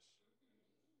Jesus.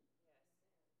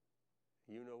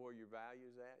 You know where your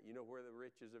value's at? You know where the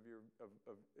riches of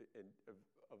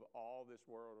all this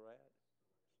world are at?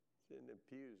 It's in the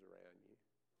pews around you.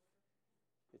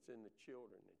 It's in the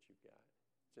children that you've got.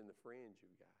 It's in the friends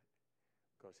you've got.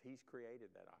 Because he's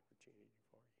created that opportunity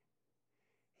for you.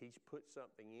 He's put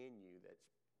something in you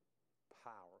that's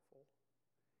powerful.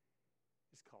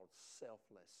 It's called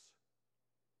selfless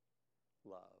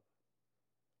love.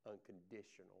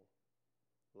 Unconditional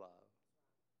love.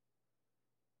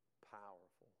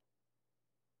 Powerful.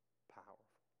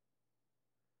 Powerful.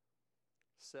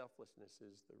 Selflessness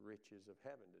is the riches of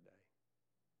heaven today.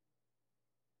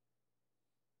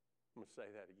 I'm going to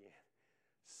say that again.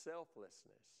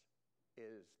 Selflessness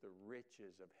is the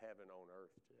riches of heaven on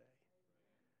earth today.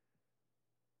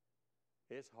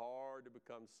 It's hard to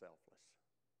become selfless.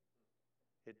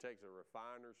 It takes a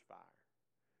refiner's fire.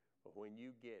 But when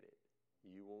you get it,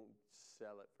 you won't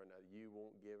sell it for nothing. You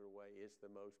won't give it away. It's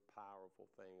the most powerful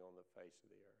thing on the face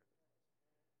of the earth.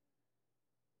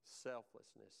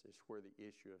 Selflessness is where the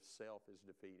issue of self is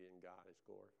defeated and God is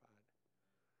glorified.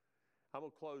 I'm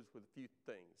going to close with a few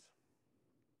things.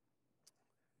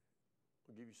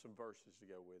 I'll give you some verses to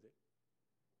go with it.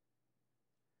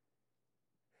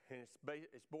 And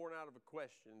it's born out of a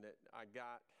question that I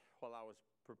got while I was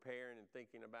preparing and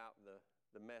thinking about the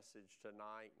message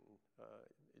tonight. And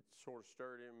it sort of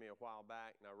stirred in me a while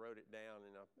back, and I wrote it down,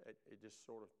 and it just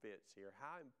sort of fits here.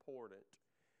 How important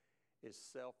is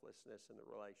selflessness in the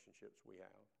relationships we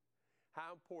have?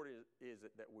 How important is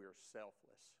it that we are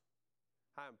selfless?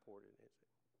 How important is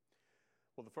it?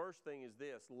 Well, the first thing is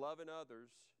this: loving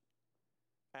others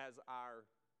as our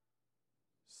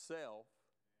self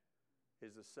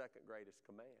is the second greatest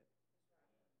command.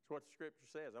 It's what the Scripture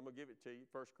says. I'm going to give it to you.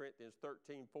 1 Corinthians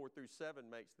 13, 4-7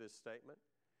 makes this statement.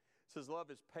 It says, love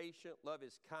is patient, love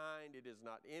is kind, it is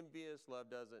not envious,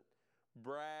 love doesn't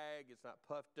brag, it's not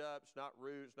puffed up, it's not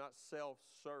rude, it's not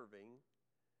self-serving.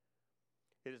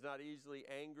 It is not easily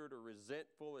angered or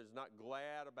resentful. It is not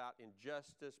glad about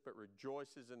injustice, but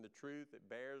rejoices in the truth. It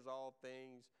bears all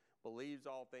things, believes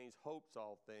all things, hopes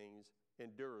all things,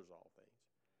 endures all things.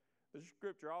 The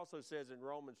Scripture also says in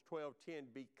Romans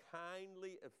 12:10, be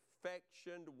kindly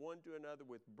affectioned one to another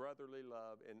with brotherly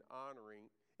love and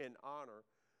honor,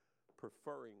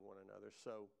 preferring one another.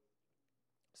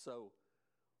 So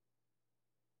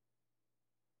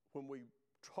when we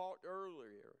talked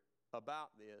earlier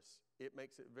about this, it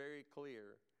makes it very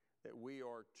clear that we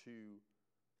are to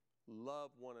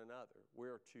love one another. We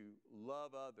are to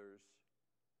love others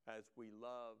as we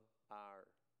love ourselves.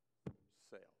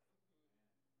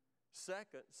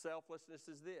 Second, selflessness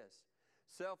is this.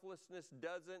 Selflessness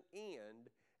doesn't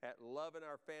end at loving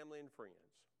our family and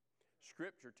friends.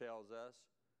 Scripture tells us,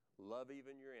 love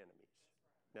even your enemies.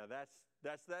 Now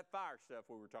that's that fire stuff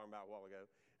we were talking about a while ago.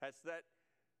 That's that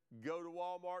go to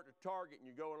Walmart to Target and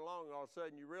you're going along and all of a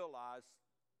sudden you realize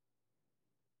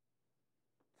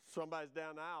somebody's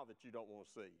down the aisle that you don't want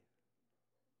to see.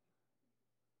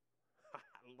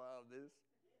 I love this.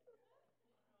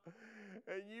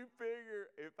 And you figure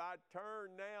if I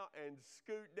turn now and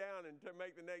scoot down and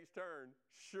make the next turn,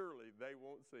 surely they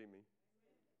won't see me.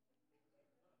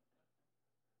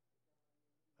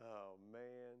 Oh,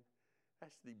 man.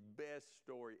 That's the best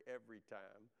story every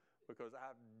time because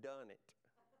I've done it.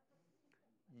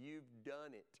 You've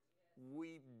done it.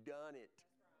 We've done it.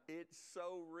 It's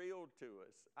so real to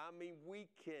us. I mean,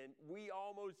 we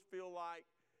almost feel like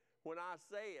when I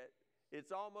say it, it's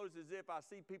almost as if I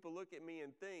see people look at me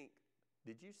and think,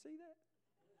 did you see that?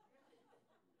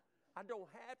 I don't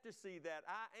have to see that.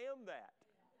 I am that.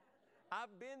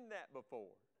 I've been that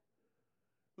before.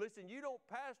 Listen, you don't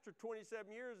pastor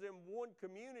 27 years in one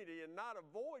community and not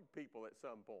avoid people at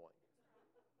some point.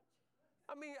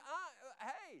 I mean,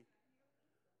 hey,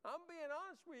 I'm being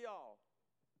honest with y'all.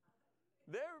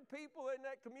 There are people in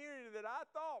that community that I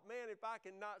thought, man, if I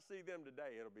can not see them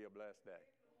today, it'll be a blessed day.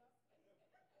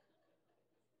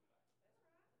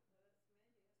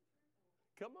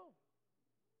 Come on.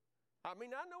 I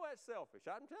mean, I know that's selfish.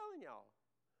 I'm telling y'all.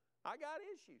 I got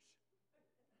issues.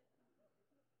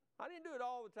 I didn't do it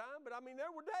all the time, but I mean, there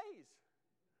were days.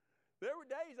 There were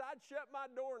days I'd shut my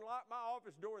door and lock my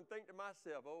office door and think to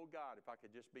myself, oh, God, if I could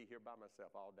just be here by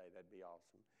myself all day, that'd be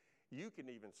awesome. You can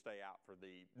even stay out for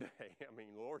the day. I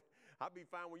mean, Lord, I'd be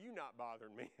fine with you not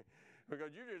bothering me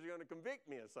because you're just going to convict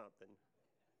me of something.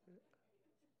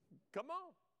 Come on.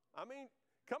 I mean,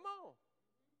 come on.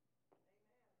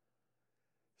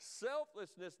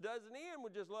 Selflessness doesn't end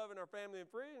with just loving our family and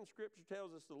friends. Scripture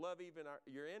tells us to love even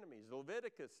your enemies.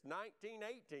 Leviticus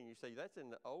 19:18, you say, that's in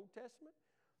the Old Testament?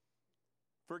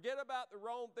 Forget about the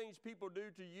wrong things people do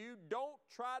to you. Don't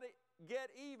try to get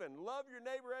even. Love your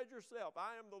neighbor as yourself.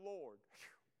 I am the Lord.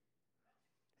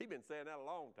 He's been saying that a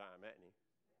long time, hasn't he?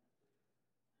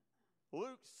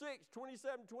 Luke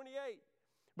 6:27-28.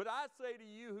 But I say to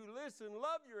you who listen,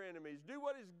 love your enemies. Do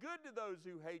what is good to those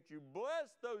who hate you.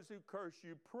 Bless those who curse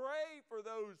you. Pray for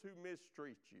those who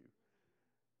mistreat you.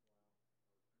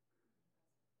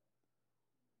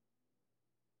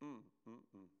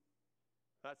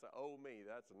 That's an oh me.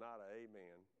 That's not an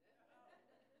amen.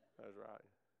 That's right.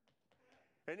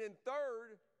 And then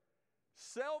third,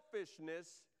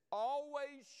 selfishness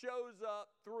always shows up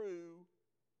through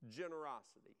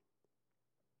generosity.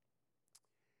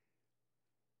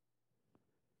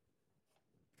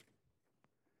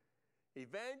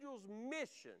 Evangel's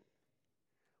mission,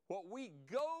 what we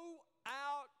go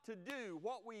out to do,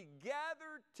 what we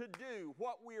gather to do,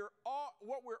 what we're all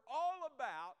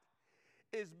about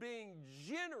is being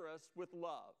generous with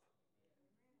love.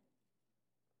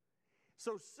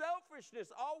 So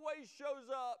selfishness always shows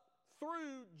up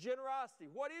through generosity.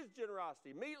 What is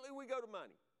generosity? Immediately we go to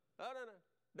money. No.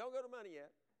 Don't go to money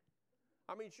yet.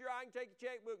 I mean, sure, I can take a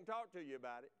checkbook and talk to you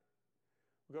about it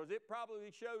because it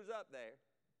probably shows up there.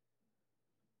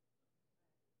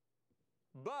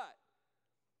 But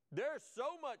there's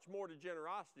so much more to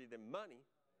generosity than money.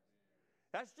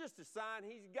 That's just a sign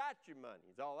he's got your money,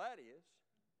 is all that is.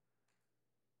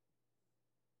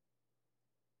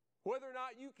 Whether or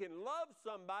not you can love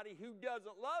somebody who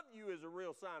doesn't love you is a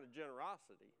real sign of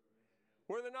generosity.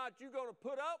 Whether or not you're going to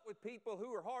put up with people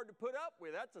who are hard to put up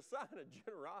with, that's a sign of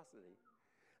generosity.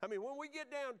 I mean, when we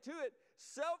get down to it,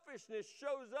 selfishness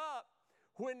shows up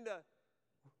when the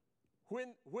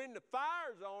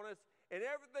fire's on us and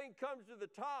everything comes to the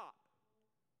top.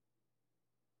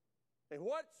 And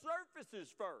what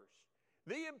surfaces first?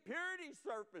 The impurities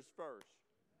surface first.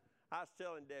 I was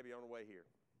telling Debbie on the way here.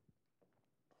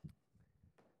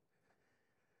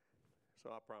 So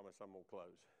I promise I'm going to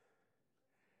close.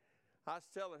 I was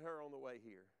telling her on the way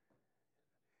here,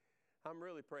 I'm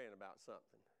really praying about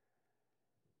something.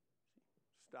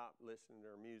 She stopped listening to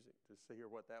her music to hear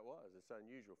what that was. It's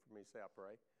unusual for me to say I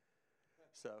pray.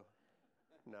 So,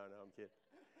 no, I'm kidding.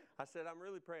 I said, I'm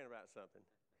really praying about something.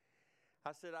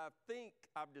 I said, I think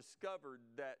I've discovered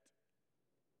that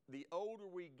the older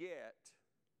we get,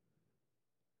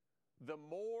 the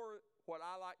more what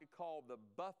I like to call the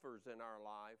buffers in our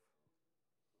life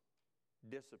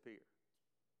disappear.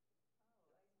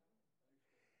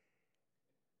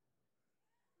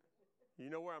 You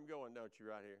know where I'm going, don't you,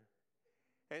 right here?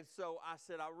 And so I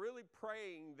said, I'm really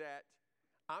praying that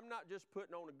I'm not just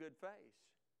putting on a good face.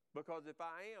 Because if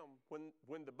I am,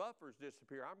 when the buffers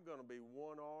disappear, I'm going to be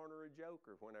one on or a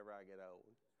joker whenever I get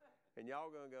old. And y'all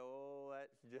going to go, oh,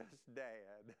 that's just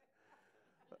Dad.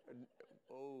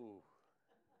 Oh.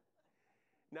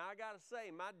 Now, I got to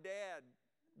say, my dad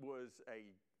was a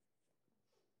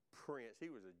prince.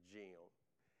 He was a gem.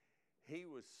 He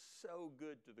was so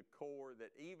good to the core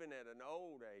that even at an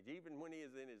old age, even when he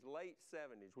was in his late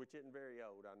 70s, which isn't very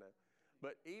old, I know,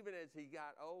 but even as he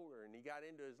got older and he got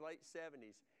into his late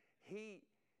 70s, he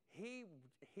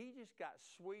just got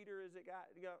sweeter as it got.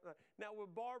 Now, with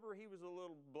Barbara, he was a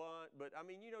little blunt, but, I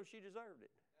mean, you know, she deserved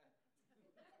it.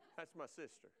 That's my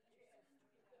sister.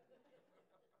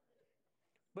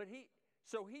 But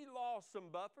so he lost some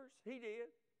buffers. He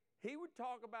did. He would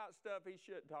talk about stuff he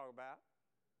shouldn't talk about.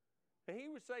 And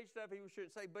he would say stuff he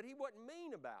shouldn't say, but he wasn't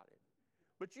mean about it.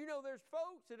 But you know, there's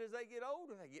folks that as they get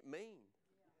older, they get mean.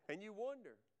 And you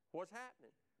wonder, what's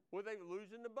happening? Well, they're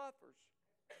losing the buffers.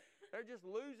 They're just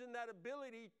losing that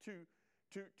ability to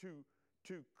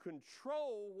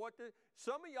control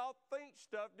some of y'all think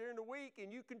stuff during the week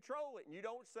and you control it and you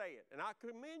don't say it. And I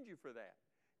commend you for that.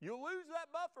 You'll lose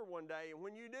that buffer one day, and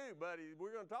when you do, buddy,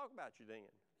 we're going to talk about you then.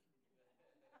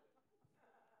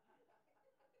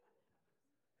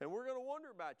 And we're going to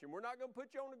wonder about you, and we're not going to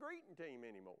put you on the greeting team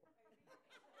anymore.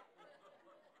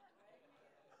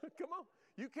 Come on.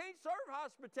 You can't serve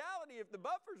hospitality if the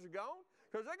buffers are gone,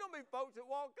 because there are going to be folks that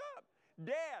walk up.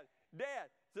 Dad.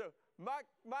 So my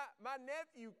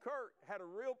nephew, Kurt, had a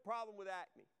real problem with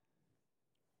acne.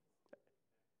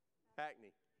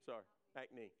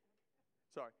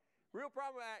 Real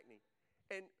problem with acne.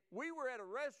 And we were at a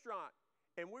restaurant,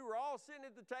 and we were all sitting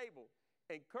at the table.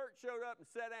 And Kurt showed up and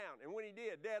sat down. And when he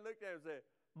did, Dad looked at him and said,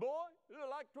 boy, it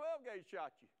looked like 12 gauge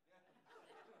shot you.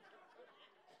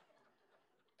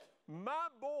 My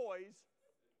boys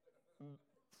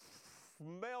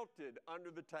melted under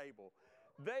the table.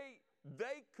 They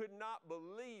could not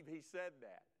believe he said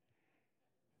that.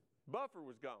 Buffer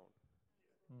was gone.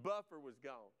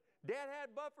 Dad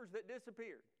had buffers that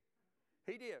disappeared.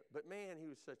 He did. But man, he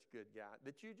was such a good guy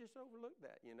that you just overlooked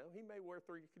that, you know. He may wear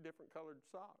 3 different colored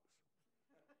socks.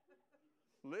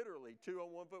 Literally, 2 on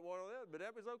one foot, 1 on the other. But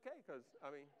that was okay because, I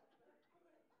mean.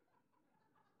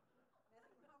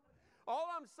 All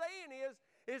I'm saying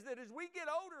is that as we get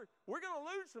older, we're going to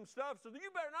lose some stuff. So you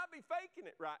better not be faking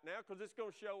it right now because it's going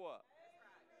to show up.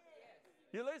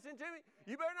 You listen to me?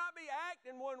 You better not be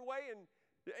acting one way and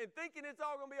thinking it's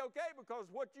all going to be okay because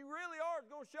what you really are is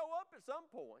going to show up at some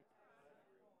point.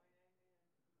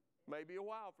 Maybe a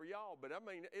while for y'all, but I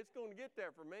mean, it's going to get there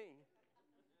for me.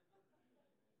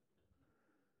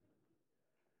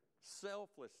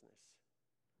 Selflessness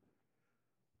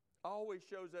always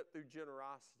shows up through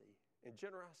generosity. And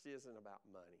generosity isn't about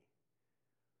money.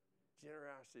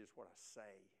 Generosity is what I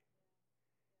say.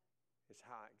 It's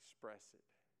how I express it.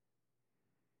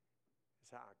 It's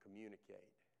how I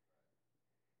communicate.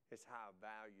 It's how I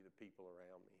value the people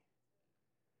around me.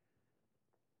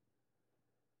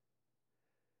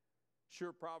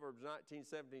 Sure, Proverbs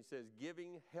 19:17 says,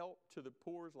 giving help to the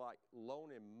poor is like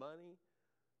loaning money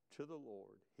to the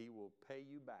Lord. He will pay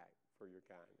you back for your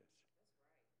kindness.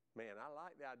 Man, I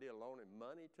like the idea of loaning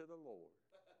money to the Lord.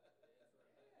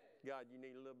 God, you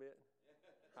need a little bit?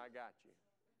 I got you.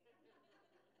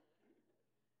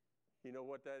 You know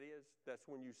what that is? That's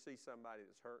when you see somebody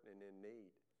that's hurting and in need.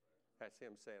 That's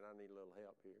him saying, I need a little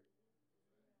help here.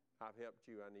 I've helped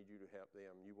you. I need you to help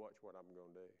them. You watch what I'm going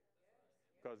to do.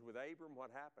 Because with Abram, what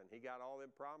happened? He got all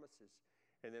them promises.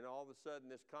 And then all of a sudden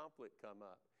this conflict come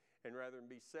up. And rather than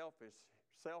be selfish,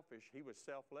 he was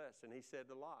selfless. And he said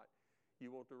to Lot,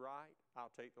 you want the right?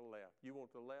 I'll take the left. You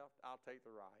want the left? I'll take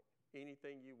the right.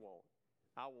 Anything you want.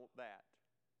 I want that.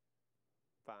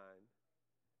 Fine.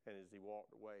 And as he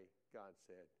walked away, God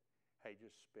said, hey,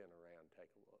 just spin around, take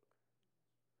a look.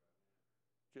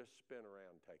 Just spin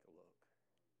around, take a look.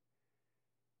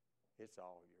 It's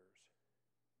all yours.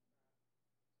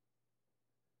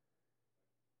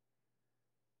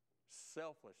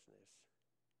 Selflessness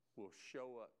will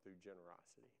show up through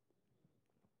generosity.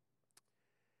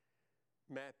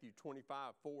 Matthew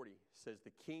 25:40 says,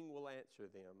 the king will answer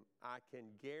them, I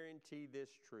can guarantee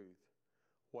this truth.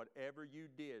 Whatever you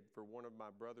did for one of my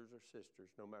brothers or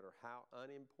sisters, no matter how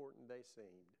unimportant they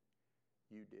seemed,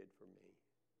 you did for me.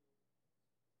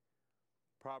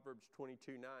 Proverbs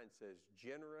 22:9 says,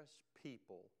 generous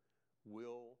people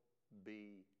will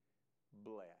be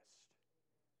blessed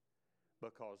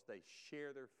because they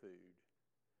share their food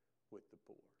with the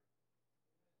poor.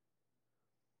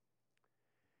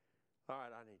 All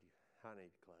right, I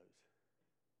need to close.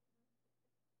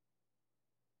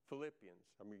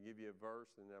 Philippians, I'm going to give you a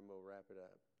verse and then I'm going to wrap it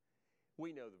up.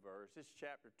 We know the verse. It's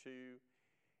chapter 2.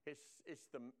 It's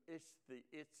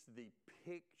the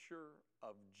picture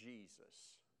of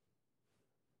Jesus,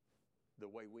 the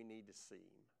way we need to see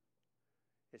him.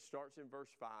 It starts in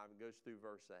verse 5 and goes through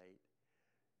verse 8.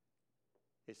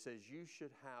 It says, you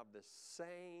should have the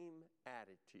same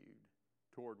attitude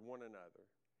toward one another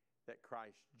that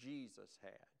Christ Jesus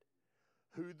had,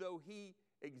 who though he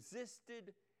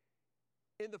existed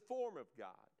in the form of God,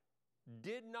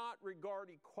 did not regard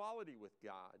equality with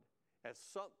God as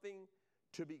something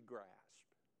to be grasped,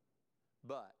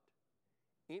 but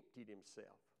emptied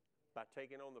himself by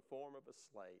taking on the form of a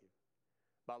slave,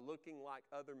 by looking like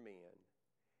other men,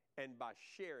 and by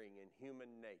sharing in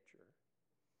human nature.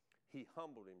 He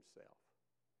humbled himself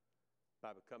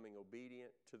by becoming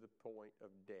obedient to the point of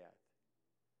death,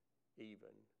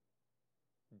 even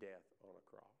death on a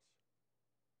cross.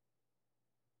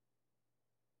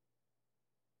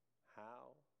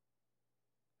 How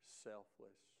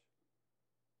selfless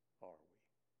are we?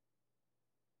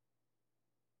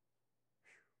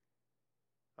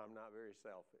 Whew. I'm not very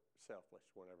selfless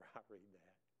whenever I read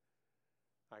that.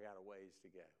 I got a ways to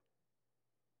go.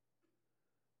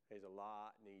 There's a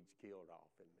lot needs killed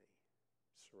off in me,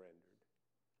 surrendered.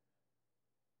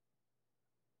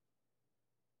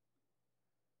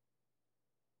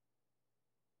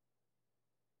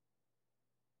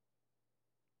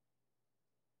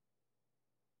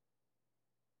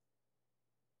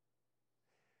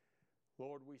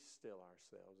 Lord, we still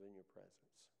ourselves in your presence.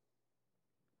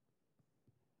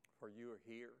 For you are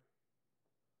here,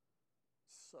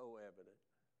 so evident.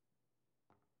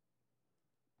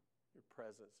 Your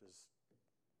presence is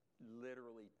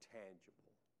literally tangible.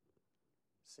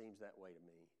 Seems that way to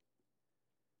me.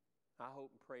 I hope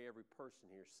and pray every person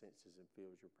here senses and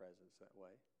feels your presence that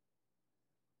way.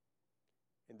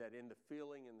 And that in the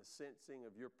feeling and the sensing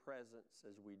of your presence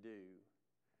as we do,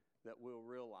 that we'll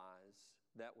realize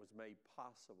that was made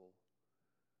possible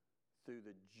through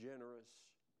the generous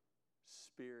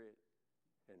spirit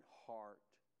and heart,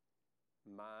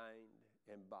 mind,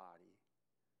 and body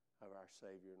of our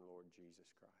Savior and Lord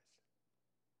Jesus Christ.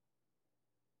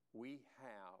 We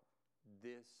have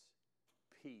this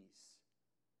peace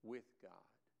with God,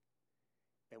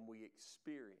 and we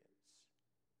experience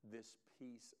this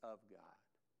peace of God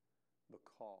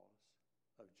because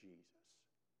of Jesus.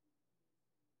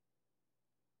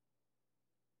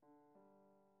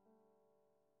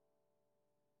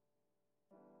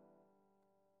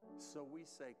 So we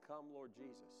say, come, Lord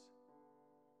Jesus.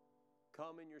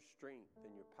 Come in your strength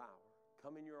and your power.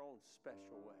 Come in your own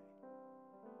special way.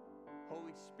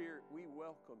 Holy Spirit, we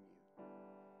welcome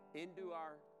you into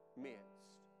our midst,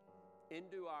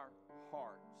 into our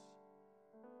hearts,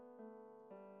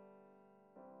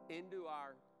 into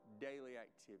our daily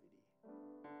activity.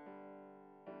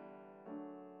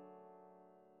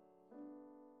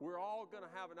 We're all going to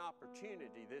have an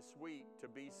opportunity this week to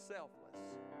be selfless.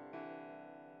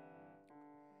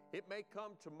 It may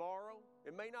come tomorrow.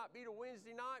 It may not be to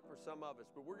Wednesday night for some of us,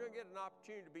 but we're going to get an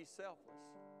opportunity to be selfless,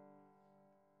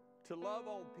 to love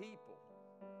on people,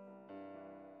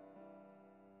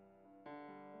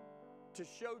 to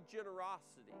show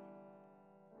generosity,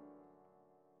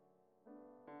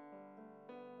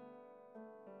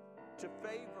 to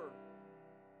favor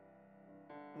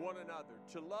one another,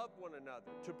 to love one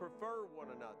another, to prefer one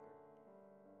another,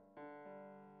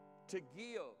 to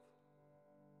give.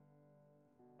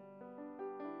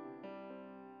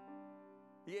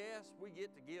 Yes, we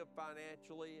get to give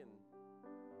financially, and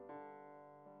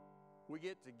we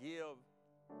get to give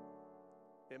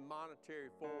in monetary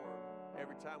form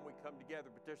every time we come together,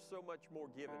 but there's so much more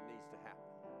giving needs to happen.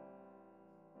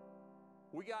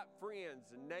 We got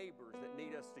friends and neighbors that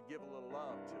need us to give a little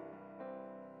love to them.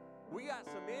 We got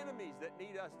some enemies that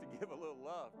need us to give a little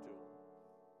love to them.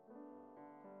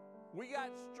 We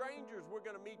got strangers we're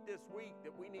going to meet this week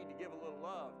that we need to give a little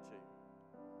love to.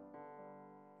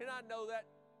 And I know that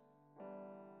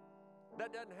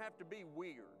doesn't have to be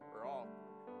weird or awkward.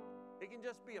 It can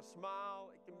just be a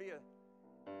smile. It can be a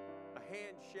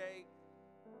handshake,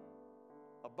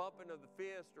 a bumping of the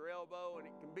fist or elbow, and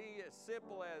it can be as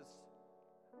simple as,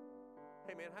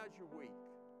 hey man, how's your week?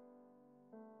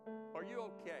 Are you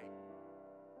okay?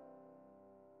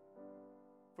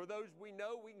 For those we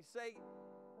know, we can say,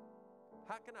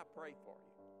 how can I pray for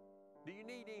you? Do you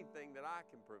need anything that I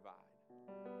can provide?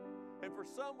 And for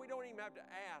some, we don't even have to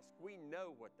ask. We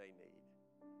know what they need.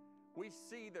 We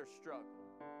see their struggle.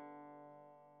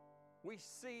 We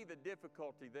see the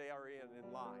difficulty they are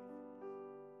in life.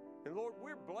 And Lord,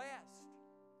 we're blessed.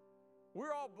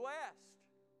 We're all blessed.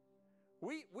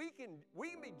 We can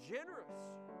be generous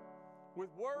with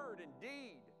word and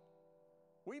deed.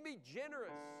 We be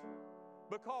generous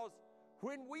because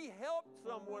when we help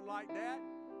someone like that,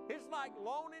 it's like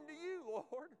loaning to you,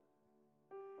 Lord.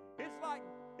 It's like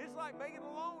making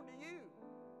a loan to you.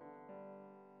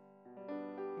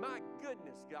 My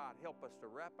goodness, God, help us to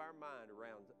wrap our mind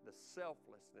around the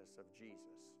selflessness of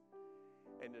Jesus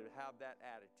and to have that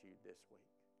attitude this week,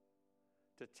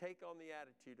 to take on the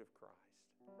attitude of Christ.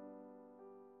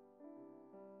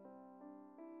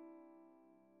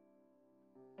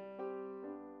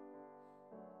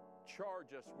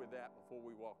 Charge us with that before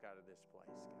we walk out of this place,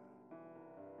 God.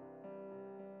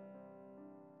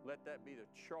 Let that be the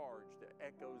charge that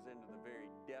echoes into the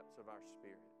very depths of our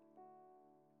spirit.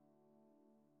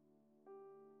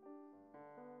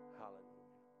 Hallelujah.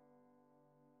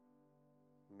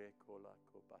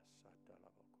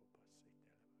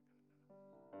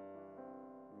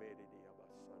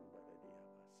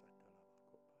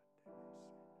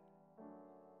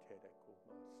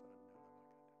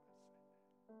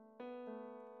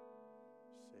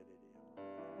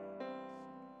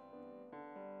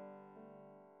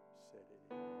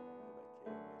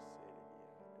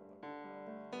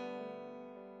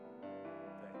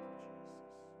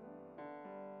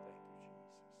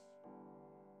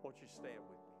 Won't you stand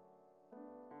with me?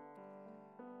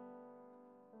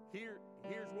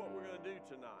 Here's what we're going to do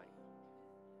tonight.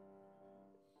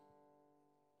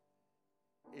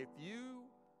 If you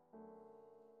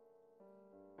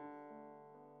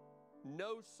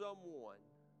know someone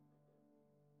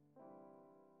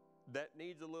that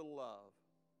needs a little love,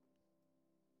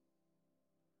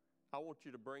 I want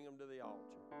you to bring them to the altar.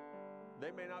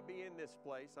 They may not be in this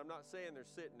place. I'm not saying they're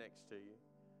sitting next to you.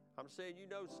 I'm saying you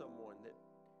know someone that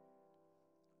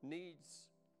needs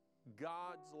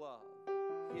God's love,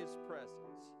 His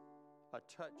presence, a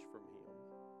touch from Him.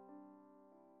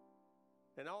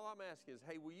 And all I'm asking is,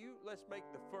 hey, let's make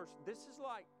this is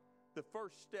like the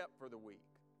first step for the week.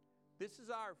 This is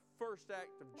our first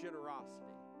act of generosity.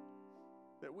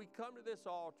 That we come to this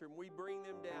altar and we bring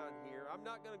them down here. I'm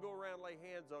not going to go around and lay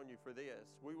hands on you for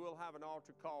this. We will have an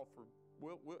altar call for,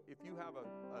 if you have a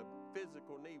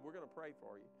physical need, we're going to pray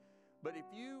for you. But if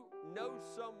you know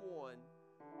someone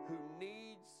who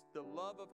needs the love of